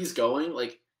where he's going,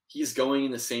 like he's going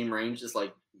in the same range as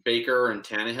like Baker and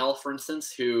Tannehill, for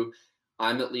instance, who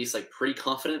I'm at least like pretty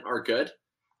confident are good.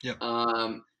 Yep.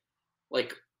 Um,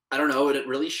 like I don't know, would it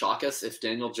really shock us if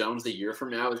Daniel Jones a year from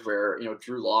now is where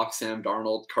Drew Lock, Sam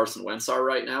Darnold, Carson Wentz are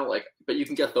right now? Like, but you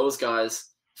can get those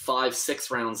guys 5,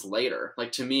 6 rounds later.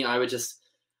 Like to me, I would just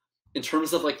in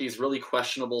terms of like these really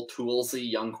questionable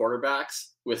toolsy young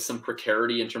quarterbacks with some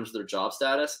precarity in terms of their job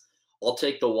status, I'll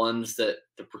take the ones that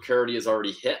the precarity is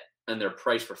already hit and their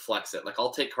price reflects it. Like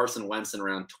I'll take Carson Wentz in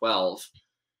round 12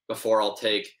 before I'll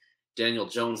take Daniel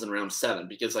Jones in round 7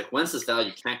 because like Wentz's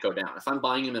value can't go down. If I'm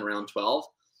buying him in round 12,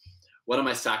 what am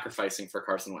I sacrificing for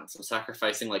Carson Wentz? I'm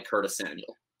sacrificing like Curtis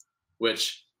Samuel,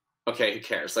 which okay, who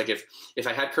cares? Like if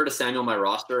I had Curtis Samuel on my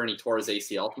roster and he tore his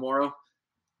ACL tomorrow,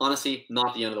 honestly,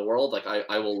 not the end of the world. Like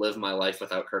I will live my life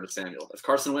without Curtis Samuel. If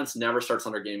Carson Wentz never starts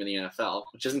another game in the NFL,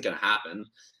 which isn't going to happen,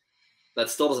 that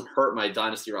still doesn't hurt my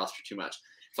dynasty roster too much.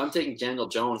 If I'm taking Daniel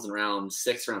Jones in round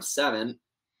 6, round 7,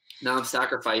 now I'm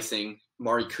sacrificing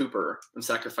Mari Cooper. I'm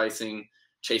sacrificing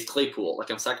Chase Claypool. Like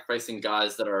I'm sacrificing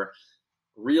guys that are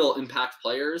real impact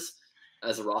players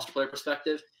as a roster player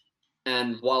perspective.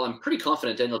 And while I'm pretty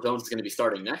confident Daniel Jones is going to be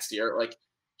starting next year, like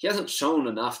he hasn't shown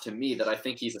enough to me that I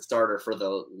think he's a starter for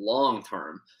the long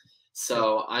term. Yep.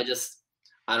 So I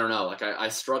don't know. Like I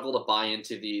struggle to buy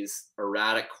into these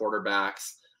erratic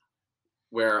quarterbacks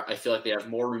where I feel like they have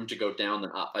more room to go down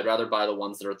than up. I'd rather buy the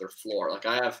ones that are at their floor. Like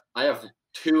I have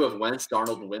 2 of Wentz,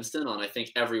 Darnold, and Winston on I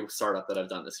think every startup that I've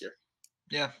done this year.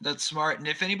 Yeah, that's smart. And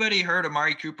if anybody heard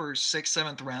Amari Cooper's 6th,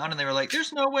 7th round and they were like,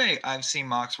 there's no way, I've seen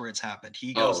mocks where it's happened.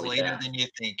 He goes Oh later yeah, than you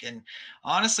think. And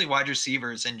honestly, wide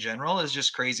receivers in general is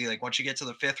just crazy. Like once you get to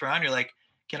the 5th round, you're like,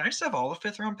 can I just have all the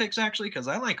 5th round picks actually? Because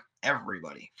I like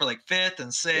everybody for like 5th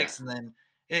and yeah. 6th. And then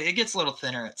it gets a little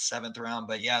thinner at 7th round.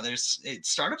 But yeah,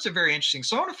 startups are very interesting.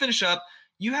 So I want to finish up.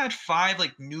 You had 5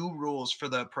 like new rules for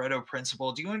the Pareto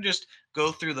principle. Do you want to just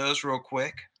go through those real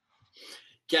quick?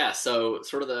 Yeah, so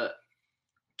sort of the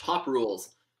top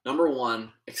rules. Number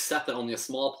 1, accept that only a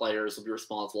small players will be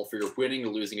responsible for your winning or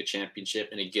losing a championship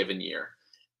in a given year.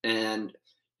 And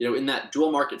in that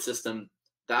dual market system,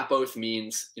 that both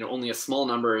means only a small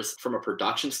numbers from a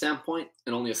production standpoint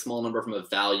and only a small number from a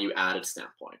value added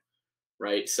standpoint,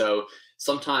 right? So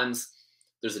sometimes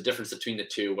there's a difference between the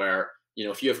two where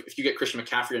if you get Christian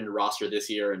McCaffrey on your roster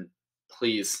this year, and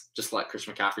please just let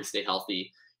Christian McCaffrey stay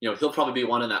healthy, he'll probably be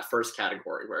one in that first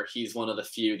category where he's one of the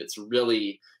few that's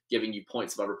really giving you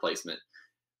points above replacement.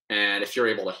 And if you're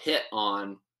able to hit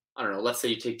on, I don't know, let's say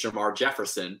you take Jamar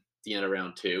Jefferson at the end of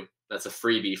round 2, that's a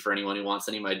freebie for anyone who wants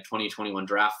any of my 2021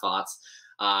 draft thoughts.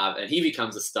 And he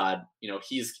becomes a stud,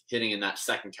 he's hitting in that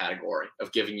second category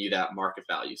of giving you that market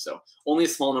value. So only a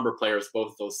small number of players,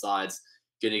 both those sides,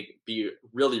 going to be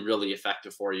really, really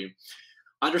effective for you.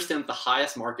 Understand that the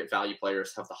highest market value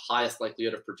players have the highest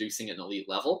likelihood of producing at an elite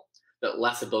level, but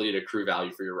less ability to accrue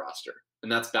value for your roster.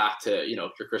 And that's back to,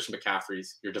 your Christian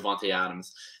McCaffreys, your Devontae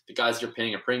Adams, the guys you're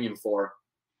paying a premium for,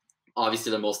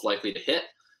 obviously they're most likely to hit.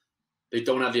 They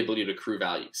don't have the ability to accrue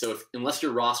value. So unless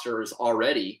your roster is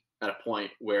already at a point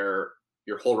where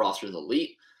your whole roster is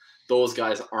elite, those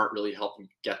guys aren't really helping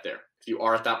get there. If you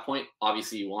are at that point,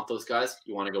 obviously you want those guys.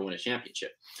 You want to go win a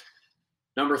championship.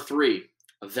 Number 3,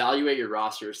 evaluate your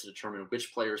rosters to determine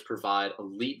which players provide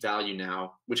elite value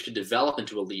now, which could develop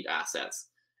into elite assets,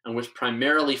 and which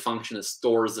primarily function as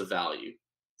stores of value.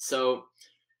 So,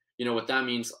 what that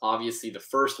means, obviously the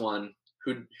first one,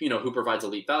 who provides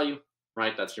elite value,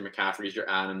 right? That's your McCaffreys, your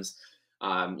Adams,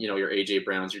 your AJ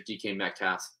Browns, your DK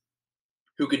Metcalfs,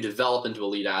 who could develop into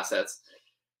elite assets.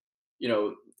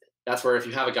 That's where if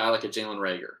you have a guy like a Jalen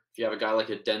Reagor, if you have a guy like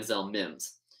a Denzel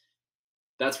Mims,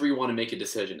 that's where you want to make a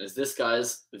decision. Is this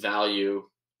guy's value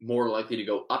more likely to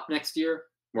go up next year,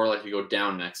 more likely to go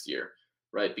down next year,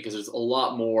 right? Because he has a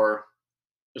lot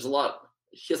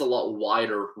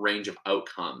wider range of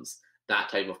outcomes, that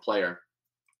type of player.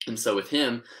 And so with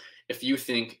him, if you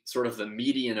think sort of the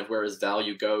median of where his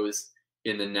value goes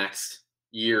in the next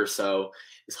year or so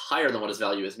is higher than what his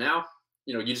value is now,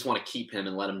 you just want to keep him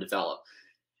and let him develop.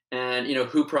 And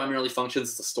who primarily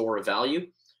functions as a store of value,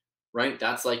 right?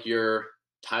 That's like your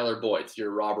Tyler Boyd's,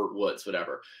 your Robert Woods,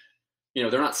 whatever. They're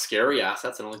not scary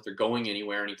assets. I don't think they're going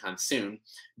anywhere anytime soon,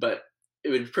 but it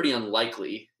would be pretty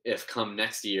unlikely if come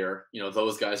next year,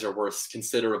 those guys are worth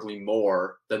considerably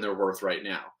more than they're worth right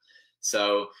now.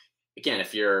 So again,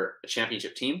 if you're a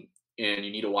championship team and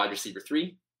you need a wide receiver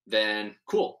 3, then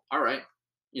cool. All right.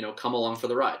 Come along for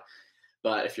the ride.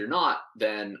 But if you're not,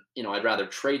 then, I'd rather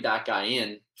trade that guy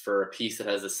in for a piece that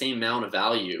has the same amount of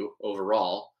value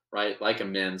overall, right? Like a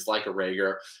Mims, like a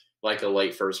Rager, like a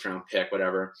late first round pick,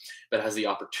 whatever, but has the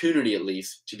opportunity at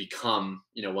least to become,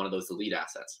 one of those elite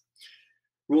assets.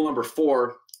 Rule number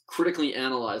 4, critically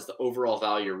analyze the overall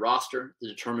value of your roster to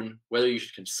determine whether you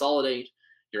should consolidate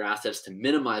your assets to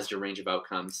minimize your range of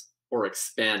outcomes or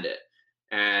expand it.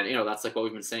 And, that's like what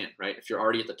we've been saying, right? If you're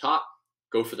already at the top,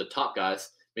 go for the top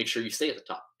guys. Make sure you stay at the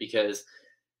top, because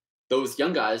those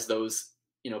young guys, those,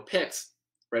 picks,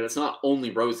 right? It's not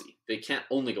only rosy. They can't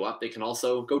only go up. They can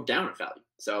also go down in value.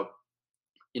 So,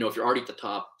 if you're already at the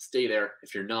top, stay there.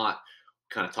 If you're not,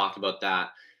 kind of talk about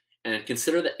that. And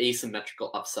consider the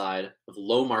asymmetrical upside of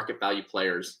low market value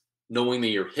players, knowing that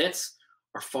your hits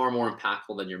are far more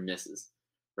impactful than your misses,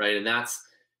 right? And that's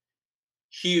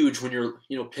huge when you're,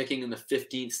 picking in the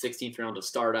 15th, 16th round of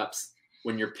startups,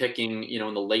 when you're picking,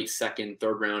 in the late second,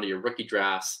 third round of your rookie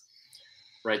drafts,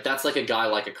 right? That's like a guy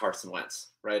like a Carson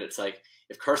Wentz, right? It's like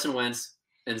if Carson Wentz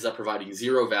ends up providing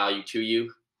zero value to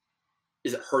you,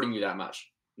 is it hurting you that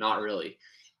much? Not really.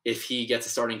 If he gets a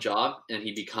starting job and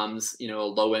he becomes, a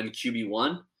low-end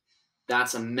QB1,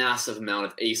 that's a massive amount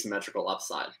of asymmetrical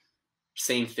upside.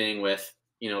 Same thing with,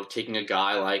 taking a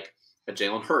guy like a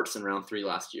Jalen Hurts in round 3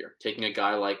 last year, taking a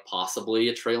guy like possibly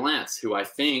a Trey Lance, who I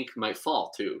think might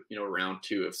fall to, round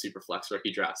 2 of Superflex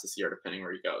rookie drafts this year, depending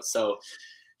where he goes. So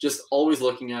just always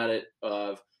looking at it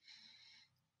of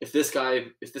if this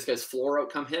guy's floor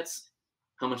outcome hits,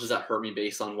 how much does that hurt me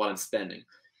based on what I'm spending?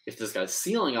 If this guy's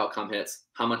ceiling outcome hits,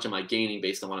 how much am I gaining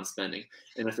based on what I'm spending?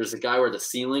 And if there's a guy where the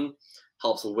ceiling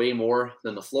helps way more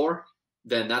than the floor,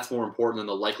 then that's more important than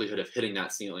the likelihood of hitting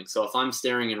that ceiling. So if I'm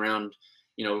staring in round,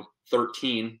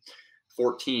 13,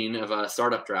 14 of a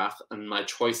startup draft, and my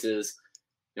choice is,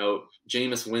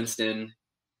 Jameis Winston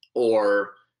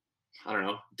or, I don't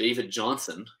know, David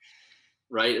Johnson,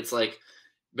 right? It's like,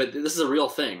 but this is a real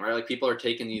thing, right? Like people are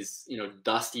taking these,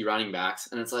 dusty running backs,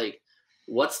 and it's like,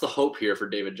 what's the hope here for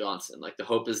David Johnson? Like the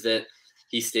hope is that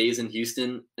he stays in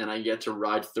Houston and I get to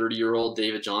ride 30-year-old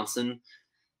David Johnson,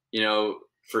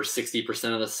 for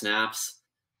 60% of the snaps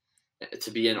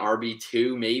to be an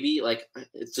RB2, maybe. Like,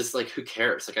 it's just like, who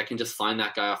cares? Like I can just find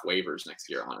that guy off waivers next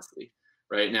year, honestly.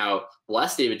 Right now,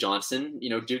 bless David Johnson,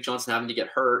 Duke Johnson having to get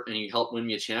hurt and he helped win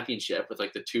me a championship with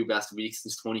like the 2 best weeks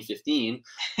since 2015.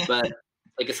 But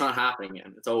like, it's not happening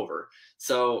again. It's over.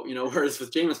 So, whereas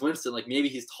with Jameis Winston, like maybe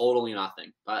he's totally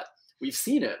nothing, but we've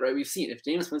seen it, right? We've seen if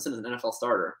Jameis Winston is an NFL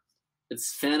starter,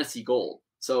 it's fantasy gold.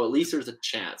 So at least there's a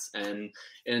chance. And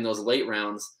in those late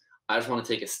rounds, I just want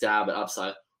to take a stab at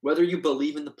upside, whether you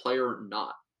believe in the player or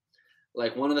not.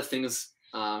 Like one of the things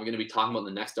I'm going to be talking about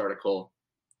in the next article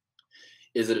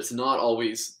is that it's not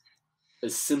always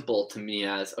as simple to me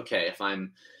as, okay, if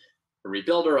I'm a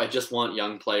rebuilder, I just want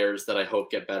young players that I hope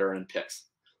get better in picks.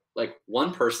 Like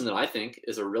one person that I think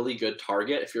is a really good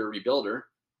target if you're a rebuilder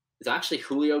is actually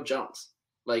Julio Jones.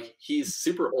 Like he's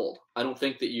super old. I don't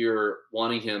think that you're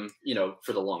wanting him,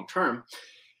 for the long term,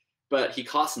 but he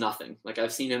costs nothing. Like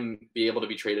I've seen him be able to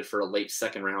be traded for a late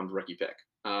second round rookie pick,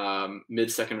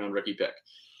 mid second round rookie pick.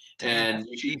 And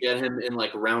you can get him in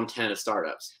like round 10 of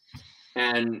startups.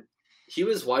 And he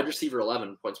was wide receiver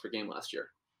 11 points per game last year.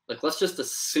 Like, let's just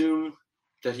assume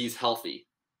that he's healthy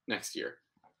next year.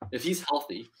 If he's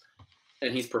healthy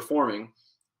and he's performing,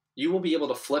 you will be able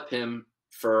to flip him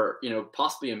for,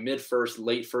 possibly a mid-first,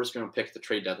 late first-round pick at the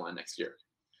trade deadline next year.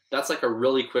 That's like a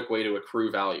really quick way to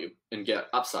accrue value and get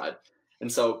upside. And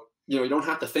so, you don't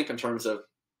have to think in terms of,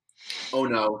 oh,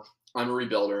 no, I'm a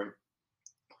rebuilder.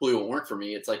 Julio won't work for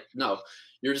me. It's like, no,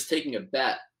 you're just taking a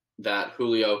bet that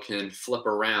Julio can flip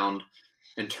around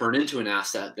and turn into an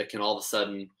asset that can all of a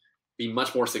sudden be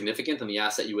much more significant than the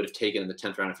asset you would have taken in the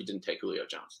 10th round if you didn't take Julio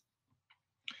Jones.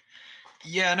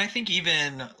 Yeah, and I think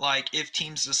even like if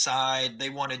teams decide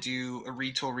they want to do a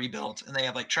retool rebuild and they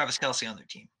have like Travis Kelce on their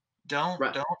team, don't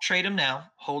trade him now.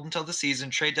 Hold until the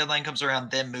season. Trade deadline comes around,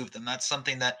 then move them. That's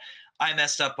something that I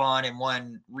messed up on in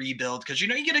one rebuild because you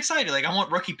get excited like I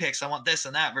want rookie picks, I want this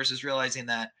and that, versus realizing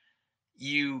that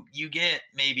you get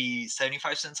maybe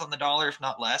 75 cents on the dollar, if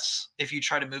not less, if you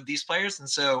try to move these players. And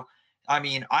so, I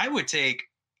mean, I would take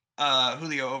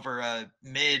Julio over a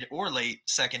mid or late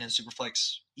second in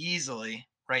Superflex easily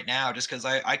right now, just because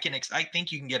I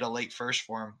think you can get a late first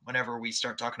for him whenever we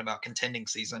start talking about contending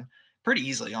season pretty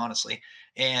easily, honestly.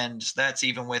 And that's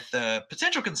even with the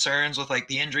potential concerns with like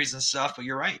the injuries and stuff. But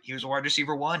you're right, he was a wide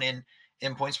receiver one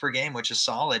in points per game, which is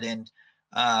solid. And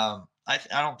I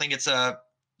don't think it's a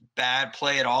bad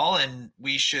play at all. And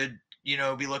we should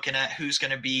be looking at who's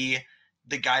going to be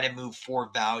the guy to move for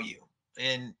value.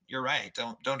 And you're right.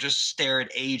 Don't just stare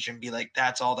at age and be like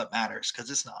that's all that matters, because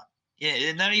it's not. Yeah,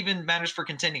 and that even matters for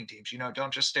contending teams.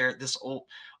 Don't just stare at this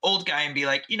old guy and be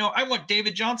like, I want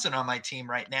David Johnson on my team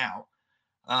right now.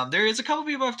 There is a couple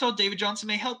people I've told David Johnson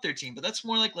may help their team, but that's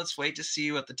more like let's wait to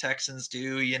see what the Texans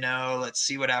do. Let's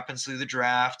see what happens through the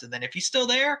draft, and then if he's still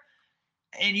there,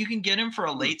 and you can get him for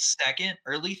a late second,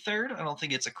 early third, I don't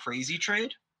think it's a crazy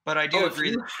trade. But I do agree.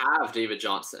 If you have David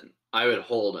Johnson, I would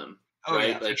hold him. Oh right?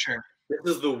 yeah, for sure.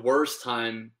 This is the worst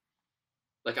time.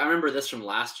 Like I remember this from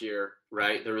last year,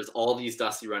 right? There was all these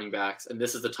dusty running backs, and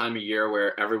this is the time of year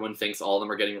where everyone thinks all of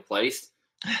them are getting replaced,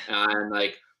 and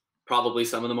like probably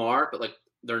some of them are, but like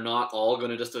they're not all going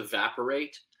to just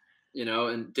evaporate,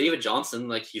 And David Johnson,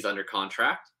 like he's under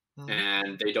contract,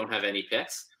 and they don't have any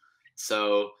picks,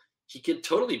 so he could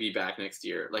totally be back next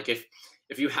year. Like if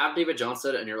you have David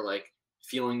Johnson and you're like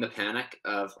feeling the panic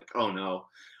of like, oh no,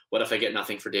 what if I get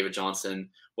nothing for David Johnson?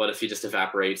 What if he just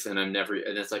evaporates and and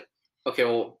it's like, okay,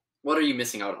 well, what are you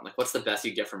missing out on? Like, what's the best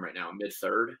you get from right now? Mid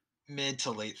third? Mid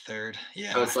to late third.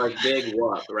 Yeah. So it's like big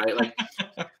whoop, right? Like,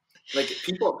 like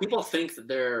people think that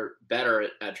they're better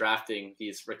at drafting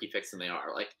these rookie picks than they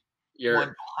are. Like,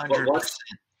 100%.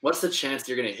 What's the chance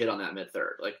you're going to hit on that mid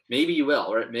third? Like, maybe you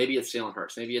will, right? Maybe it's Jalen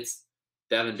Hurts. Maybe it's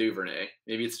Devin Duvernay.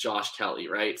 Maybe it's Josh Kelly,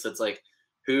 right? So it's like,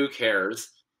 who cares?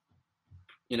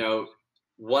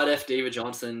 What if David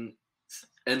Johnson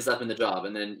ends up in the job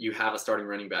and then you have a starting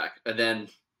running back and then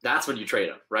that's when you trade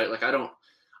him, right? Like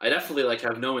I definitely like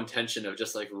have no intention of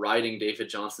just like riding David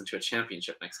Johnson to a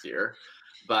championship next year,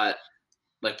 but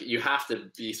like you have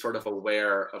to be sort of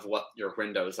aware of what your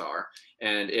windows are.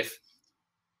 And it's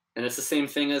the same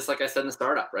thing as like I said in the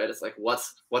startup, right? It's like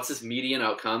what's his median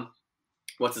outcome?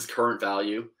 What's his current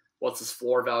value? What's his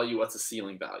floor value? What's his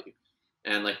ceiling value?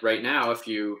 And like right now, if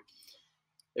you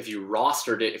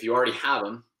rostered it, if you already have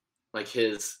him, like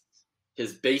his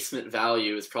basement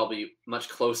value is probably much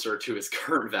closer to his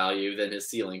current value than his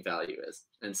ceiling value is.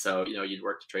 And so, you'd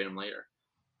work to trade him later.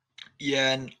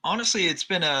 Yeah, and honestly, it's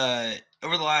been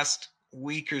over the last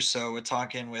week or so, we're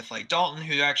talking with like Dalton,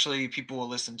 who actually people will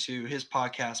listen to his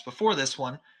podcast before this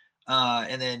one.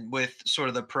 And then with sort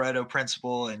of the Pareto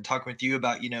principle and talking with you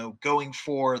about, going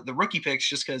for the rookie picks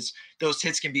just because those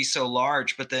hits can be so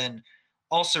large, but then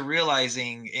also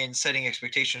realizing and setting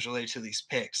expectations related to these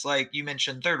picks. Like you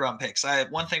mentioned, third round picks.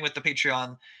 One thing with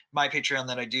my Patreon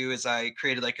that I do is I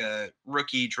created like a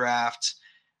rookie draft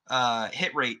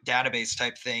hit rate database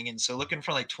type thing. And so looking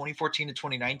for like 2014 to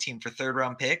 2019 for third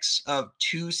round picks of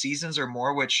 2 seasons or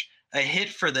more, which a hit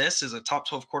for this is a top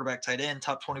 12 quarterback tight end,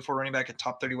 top 24 running back, and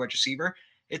top 30 wide receiver.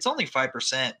 It's only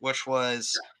 5%, which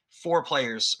was 4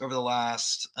 players over the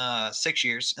last 6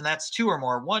 years. And that's 2 or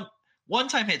more.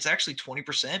 One-time hit's actually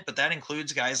 20%, but that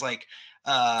includes guys like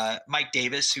Mike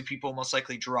Davis, who people most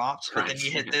likely dropped, but then he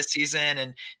hit this season.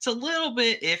 And it's a little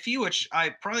bit iffy, which I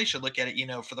probably should look at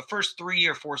it, for the first 3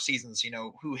 or 4 seasons,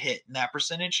 who hit in that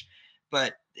percentage.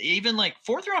 But even like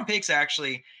 4th round picks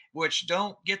actually, which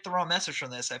don't get the wrong message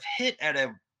from this, I've hit at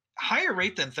a higher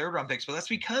rate than 3rd round picks, but that's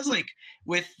because like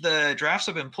with the drafts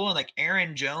I've been pulling, like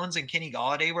Aaron Jones and Kenny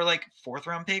Golladay were like 4th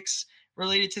round picks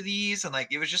related to these, and like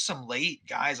it was just some late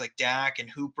guys like Dak and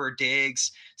Hooper,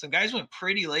 Diggs. Some guys went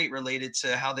pretty late related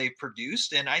to how they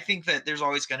produced, and I think that there's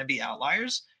always going to be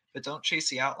outliers, but don't chase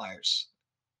the outliers.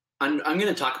 I'm going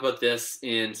to talk about this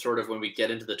in sort of when we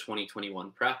get into the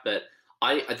 2021 prep, but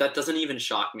that doesn't even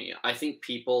shock me. I think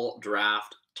people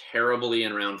draft terribly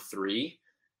in round 3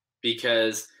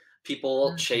 because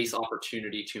people chase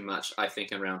opportunity too much, I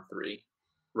think, in round 3,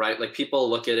 right? Like people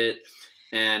look at it,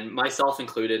 and myself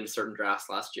included in certain drafts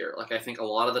last year. Like I think a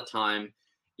lot of the time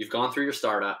you've gone through your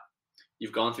startup,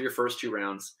 you've gone through your first 2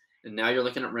 rounds, and now you're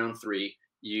looking at round 3.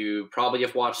 You probably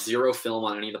have watched 0 film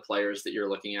on any of the players that you're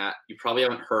looking at. You probably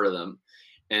haven't heard of them.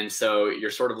 And so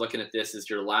you're sort of looking at this as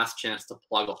your last chance to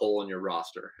plug a hole in your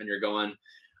roster. And you're going,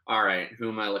 all right, who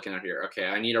am I looking at here? Okay,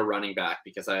 I need a running back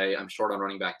because I'm short on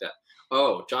running back depth.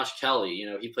 Oh, Josh Kelly,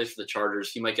 he plays for the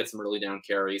Chargers. He might get some early down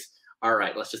carries. All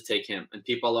right, let's just take him. And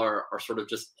people are sort of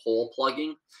just hole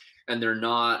plugging, and they're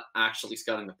not actually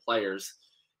scouting the players.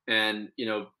 And,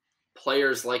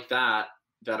 players like that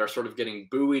are sort of getting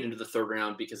buoyed into the 3rd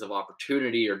round because of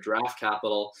opportunity or draft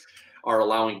capital are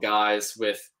allowing guys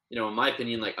with, in my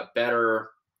opinion, like a better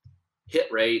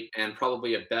hit rate and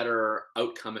probably a better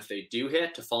outcome if they do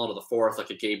hit to fall into the fourth, like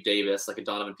a Gabe Davis, like a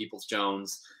Donovan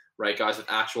Peoples-Jones, right? Guys with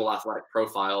actual athletic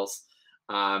profiles,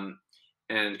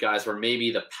 and guys where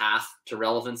maybe the path to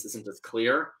relevance isn't as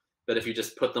clear, but if you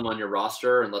just put them on your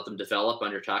roster and let them develop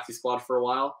on your taxi squad for a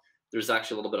while, there's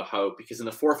actually a little bit of hope, because in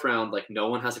the fourth round, like, no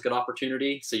one has a good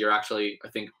opportunity. So you're actually, I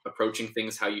think, approaching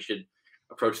things how you should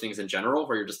approach things in general,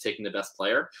 where you're just taking the best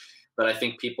player. But I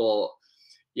think people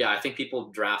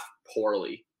draft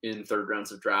poorly in third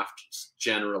rounds of drafts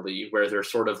generally, where they're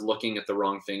sort of looking at the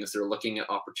wrong things. They're looking at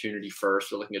opportunity first,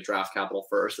 they're looking at draft capital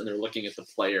first, and they're looking at the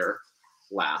player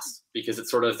last, because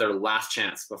it's sort of their last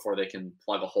chance before they can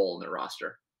plug a hole in their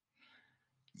roster.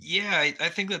 Yeah, I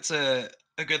think that's a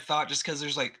good thought, just because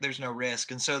there's no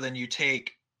risk. And so then you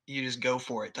just go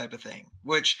for it type of thing.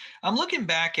 Which I'm looking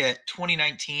back at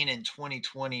 2019 and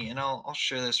 2020, and I'll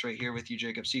share this right here with you,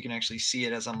 Jacob, so you can actually see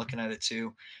it as I'm looking at it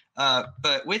too.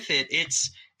 But with it,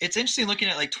 it's interesting looking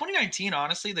at like 2019.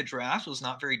 Honestly, the draft was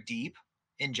not very deep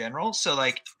in general. So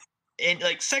like, and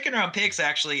like second round picks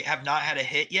actually have not had a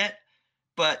hit yet,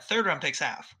 but third round picks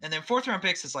have, and then fourth round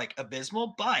picks is like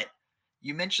abysmal. But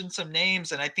you mentioned some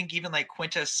names, and I think even like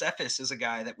Quintez Cephas is a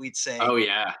guy that we'd say Oh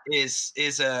yeah,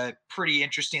 is a pretty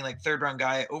interesting like third round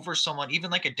guy over someone even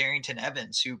like a Darrington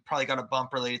Evans, who probably got a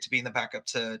bump related to being the backup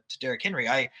to Derrick Henry.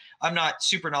 I'm not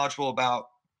super knowledgeable about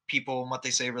people and what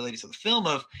they say related to the film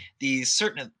of these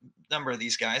certain number of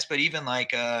these guys, but even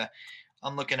like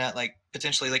I'm looking at like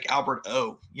potentially like Albert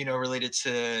O, related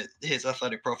to his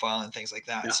athletic profile and things like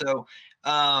that. yeah. So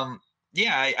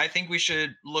yeah, I think we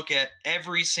should look at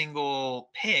every single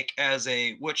pick as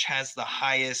which has the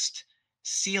highest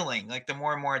ceiling. Like the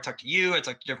more and more I talk to you, I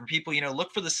talk to different people,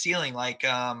 look for the ceiling. Like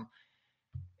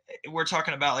we're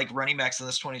talking about like running backs in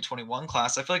this 2021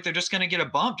 class. I feel like they're just going to get a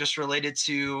bump just related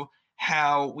to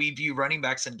how we view running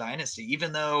backs in Dynasty,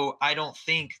 even though I don't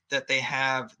think that they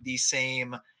have the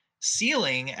same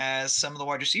ceiling as some of the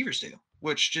wide receivers do,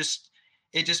 which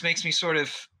it just makes me sort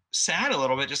of sad a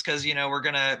little bit, just because we're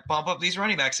going to bump up these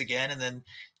running backs again, and then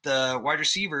the wide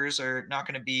receivers are not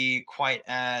going to be quite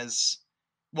as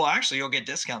well. Actually, you'll get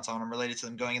discounts on them related to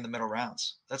them going in the middle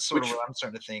rounds. That's sort of Which what I'm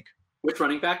starting to think. which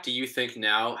running back do you think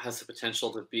now has the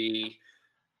potential to be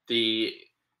the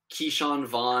Keyshawn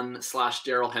Vaughn /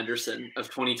 Darrell Henderson of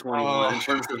 2021 in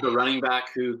terms of the running back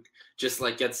who just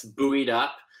like gets buoyed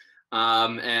up,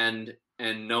 and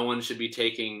no one should be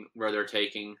taking where they're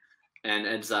taking, and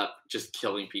ends up just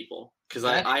killing people? Because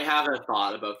I have a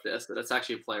thought about this, but it's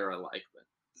actually a player I like.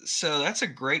 But So that's a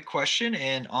great question,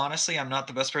 and honestly, I'm not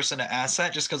the best person to ask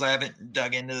that, just because I haven't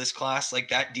dug into this class like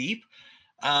that deep.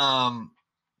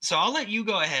 So I'll let you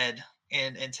go ahead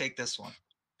and take this one.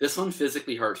 this one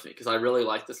physically hurts me because I really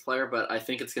like this player, but I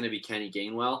think it's going to be Kenny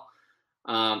Gainwell.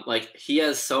 Like, he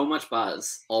has so much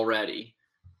buzz already,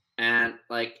 and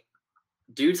like,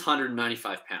 dude's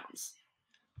 195 pounds.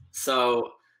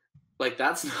 So like,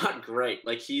 that's not great.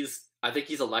 Like, I think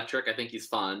he's electric. I think he's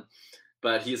fun,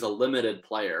 but he's a limited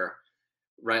player,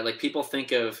 right? Like, people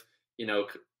think of,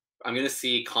 I'm going to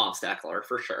see comps to Eckler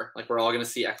for sure. Like, we're all going to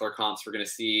see Eckler comps. We're going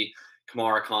to see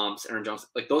Kamara comps, Aaron Jones.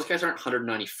 Like, those guys aren't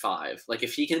 195. Like,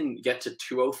 if he can get to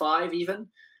 205 even,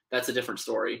 that's a different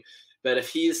story. But if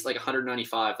he's like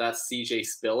 195, that's CJ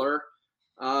Spiller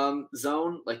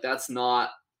zone. Like, that's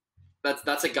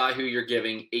a guy who you're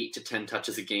giving 8 to 10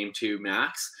 touches a game to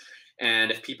max.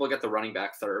 And if people get the running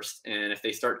back thirst, and if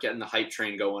they start getting the hype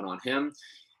train going on him,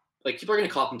 like, people are going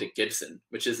to cop him to Gibson,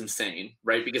 which is insane,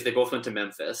 right? Because they both went to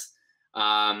Memphis.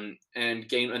 And they're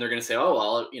going to say, oh,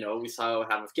 well, we saw what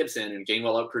happened with Gibson, and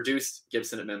Gainwell outproduced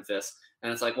Gibson at Memphis.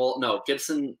 And it's like, well, no,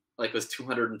 Gibson like was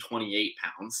 228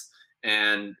 pounds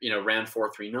and, ran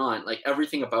 4.39. Like,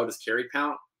 everything about his carry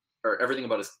count, or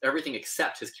everything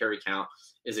except his carry count,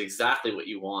 is exactly what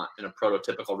you want in a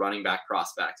prototypical running back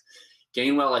prospect.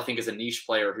 Gainwell, I think, is a niche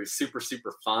player who's super,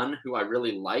 super fun, who I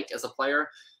really like as a player.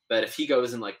 But if he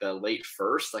goes in like the late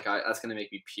first, like, that's going to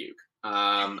make me puke.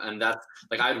 And that's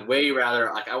like, I'd way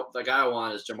rather, like, the guy I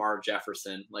want is Jamar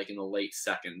Jefferson, like in the late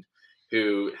second,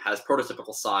 who has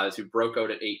prototypical size, who broke out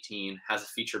at 18, has a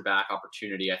feature back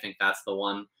opportunity. I think that's the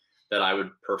one that I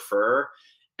would prefer.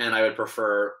 And I would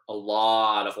prefer a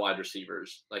lot of wide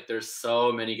receivers. Like, there's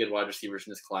so many good wide receivers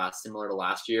in this class, similar to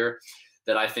last year,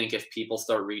 that I think if people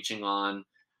start reaching on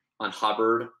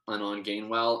Hubbard and on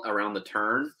Gainwell around the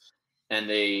turn, and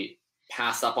they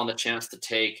pass up on the chance to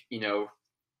take,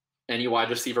 any wide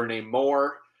receiver named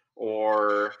Moore,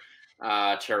 or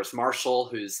Terrace Marshall,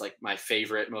 who's like my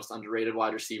favorite, most underrated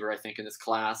wide receiver, I think, in this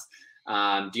class.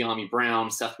 De'Ami Brown,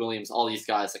 Seth Williams, all these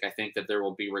guys. Like I think that there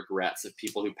will be regrets of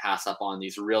people who pass up on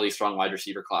these really strong wide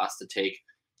receiver class to take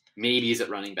maybes at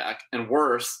running back, and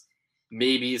worse,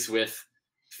 maybes with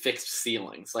fixed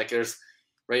ceilings. Like there's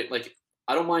like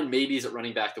I don't mind maybes at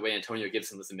running back the way Antonio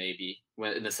Gibson was a maybe,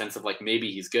 when in the sense of like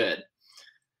maybe he's good.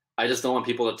 I just don't want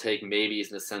people to take maybes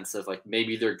in the sense of like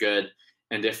maybe they're good,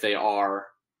 and if they are,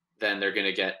 then they're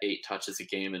gonna get 8 touches a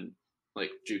game and like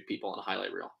juke people on a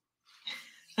highlight reel.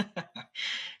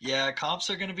 Yeah, comps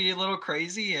are going to be a little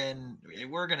crazy, and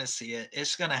we're going to see it.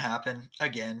 It's going to happen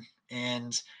again.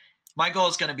 And my goal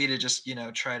is going to be to just,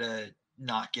 try to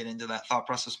not get into that thought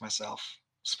process myself,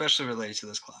 especially related to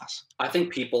this class. I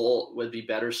think people would be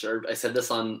better served. I said this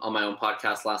on my own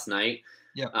podcast last night.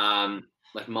 Yeah.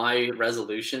 Like my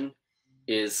resolution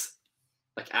is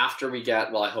like after we get,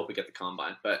 well, I hope we get the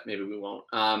combine, but maybe we won't.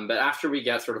 But after we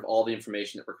get sort of all the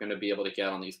information that we're going to be able to get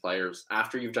on these players,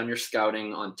 after you've done your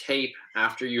scouting on tape,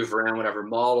 after you've ran whatever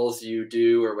models you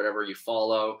do or whatever you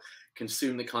follow,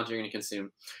 consume the content you're going to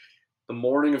consume, the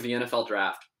morning of the NFL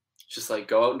draft, just like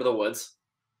go out into the woods,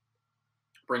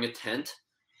 bring a tent,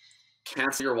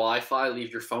 cancel your Wi-Fi,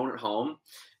 leave your phone at home,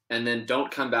 and then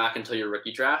don't come back until your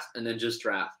rookie draft, and then just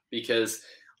draft, because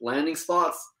landing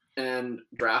spots and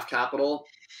draft capital,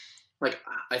 like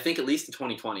I think at least in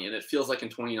 2020, and it feels like in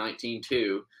 2019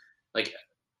 too, like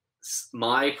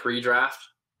my pre-draft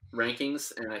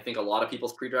rankings, and I think a lot of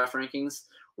people's pre-draft rankings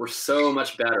were so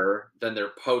much better than their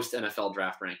post-NFL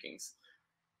draft rankings,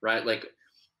 right? Like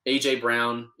AJ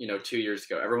Brown, 2 years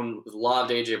ago, everyone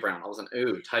loved AJ Brown. I was like,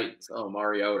 ooh, Titans, oh,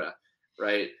 Mariota,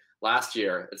 right? Last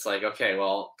year, it's like, okay,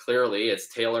 well, clearly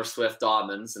it's Taylor Swift,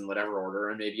 Dobbins in whatever order,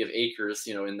 and maybe you have Akers,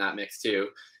 in that mix too.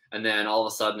 And then all of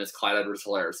a sudden it's Clyde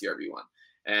Edwards-Helaire, the RB1.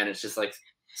 And it's just like,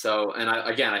 so, and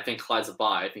I think Clyde's a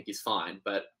buy. I think he's fine,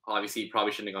 but obviously he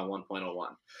probably shouldn't have gone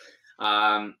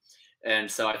 1.01. And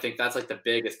so I think that's like the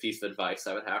biggest piece of advice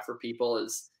I would have for people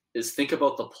is think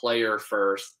about the player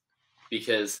first,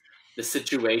 because the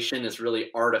situation is really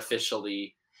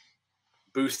artificially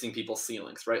boosting people's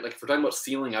ceilings, right? Like if we're talking about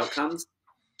ceiling outcomes,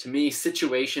 to me,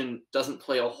 situation doesn't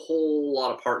play a whole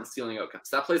lot of part in ceiling outcomes.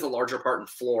 That plays a larger part in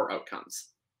floor outcomes,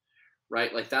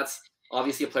 right? Like that's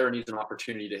obviously a player needs an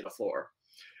opportunity to hit a floor,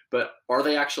 but are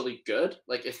they actually good?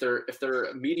 Like if they're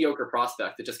a mediocre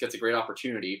prospect that just gets a great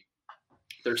opportunity,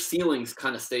 their ceilings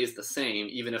kind of stays the same,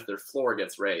 even if their floor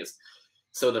gets raised.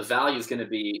 So the value is going to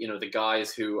be, the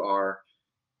guys who are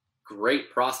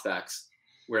great prospects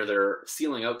where their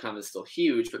ceiling outcome is still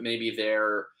huge, but maybe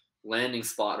their landing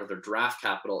spot or their draft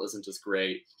capital isn't as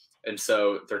great. And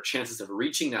so their chances of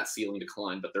reaching that ceiling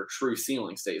decline, but their true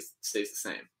ceiling stays the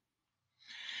same.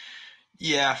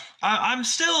 Yeah, I'm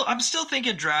still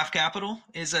thinking draft capital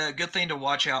is a good thing to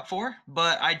watch out for,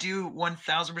 but I do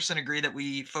 1000% agree that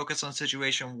we focus on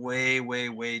situation way, way,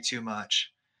 way too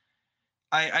much.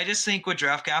 I just think with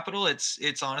draft capital,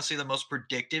 it's honestly the most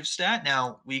predictive stat.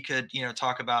 Now we could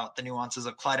talk about the nuances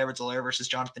of Clyde Edwards-Helaire versus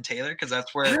Jonathan Taylor, because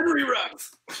that's where Henry Ruggs.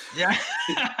 Yeah,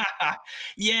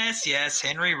 yes,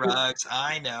 Henry Ruggs.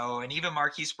 I know, and even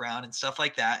Marquise Brown and stuff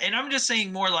like that. And I'm just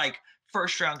saying more like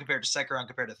first round compared to second round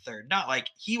compared to third. Not like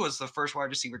he was the first wide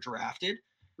receiver drafted,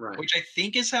 right? Which I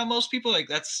think is how most people like.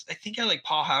 I think like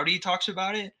Paul Howdy talks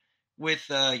about it with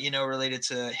related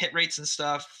to hit rates and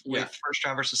stuff with first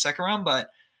round versus second round. But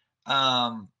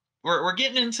we're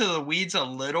getting into the weeds a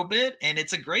little bit, and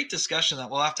it's a great discussion that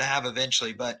we'll have to have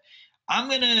eventually. But I'm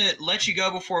gonna let you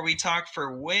go before we talk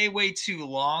for way, way too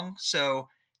long. So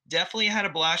definitely had a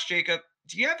blast, Jacob.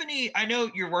 Do you have any? I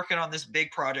know you're working on this big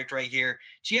project right here.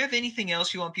 Do you have anything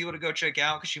else you want people to go check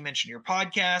out? Because you mentioned your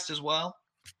podcast as well.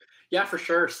 Yeah, for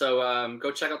sure. So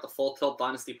go check out the Full Tilt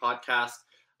Dynasty podcast.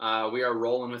 We are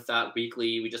rolling with that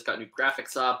weekly. We just got new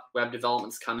graphics up, web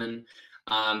development's coming.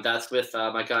 That's with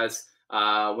my guys,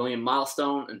 William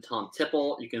Milestone and Tom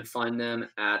Tipple. You can find them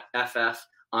at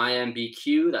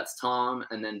FFIMBQ. That's Tom,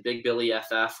 and then Big Billy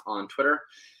FF on Twitter.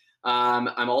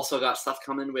 I'm also got stuff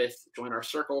coming with Join Our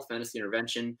Circle, Fantasy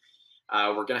Intervention.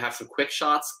 We're going to have some quick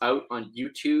shots out on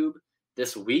YouTube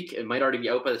this week. It might already be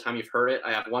out by the time you've heard it.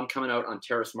 I have one coming out on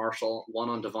Terrace Marshall, one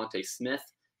on Devontae Smith.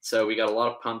 So we got a lot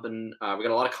of content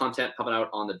pumping out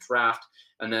on the draft.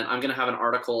 And then I'm going to have an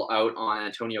article out on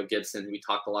Antonio Gibson, who we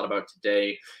talked a lot about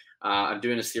today. I'm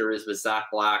doing a series with Zach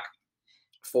Black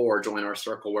for Join Our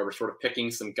Circle, where we're sort of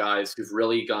picking some guys who've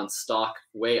really gone stock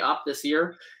way up this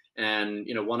year. And,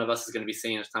 one of us is going to be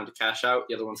saying it's time to cash out.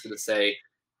 The other one's going to say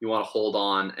you want to hold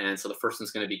on. And so the first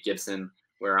one's going to be Gibson,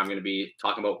 where I'm going to be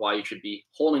talking about why you should be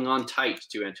holding on tight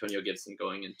to Antonio Gibson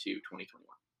going into 2021.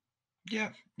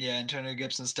 Yeah, Antonio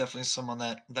Gibson's definitely someone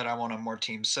that I want on more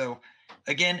teams. So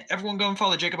Again, everyone go and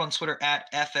follow Jacob on Twitter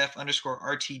at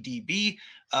FF_RTDB.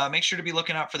 Make sure to be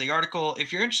looking out for the article.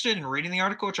 If you're interested in reading the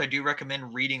article, which I do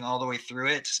recommend reading all the way through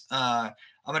it, I'm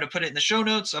going to put it in the show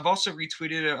notes. I've also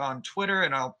retweeted it on Twitter,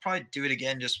 and I'll probably do it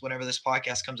again just whenever this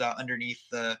podcast comes out underneath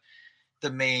the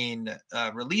main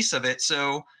release of it.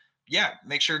 So yeah,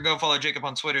 make sure to go follow Jacob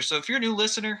on Twitter. So if you're a new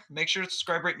listener, make sure to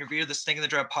subscribe, rate, and review the Snake in the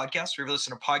Draft podcast. Wherever you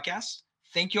listen to podcasts.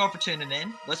 Thank you all for tuning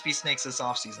in. Let's be snakes this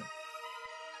offseason.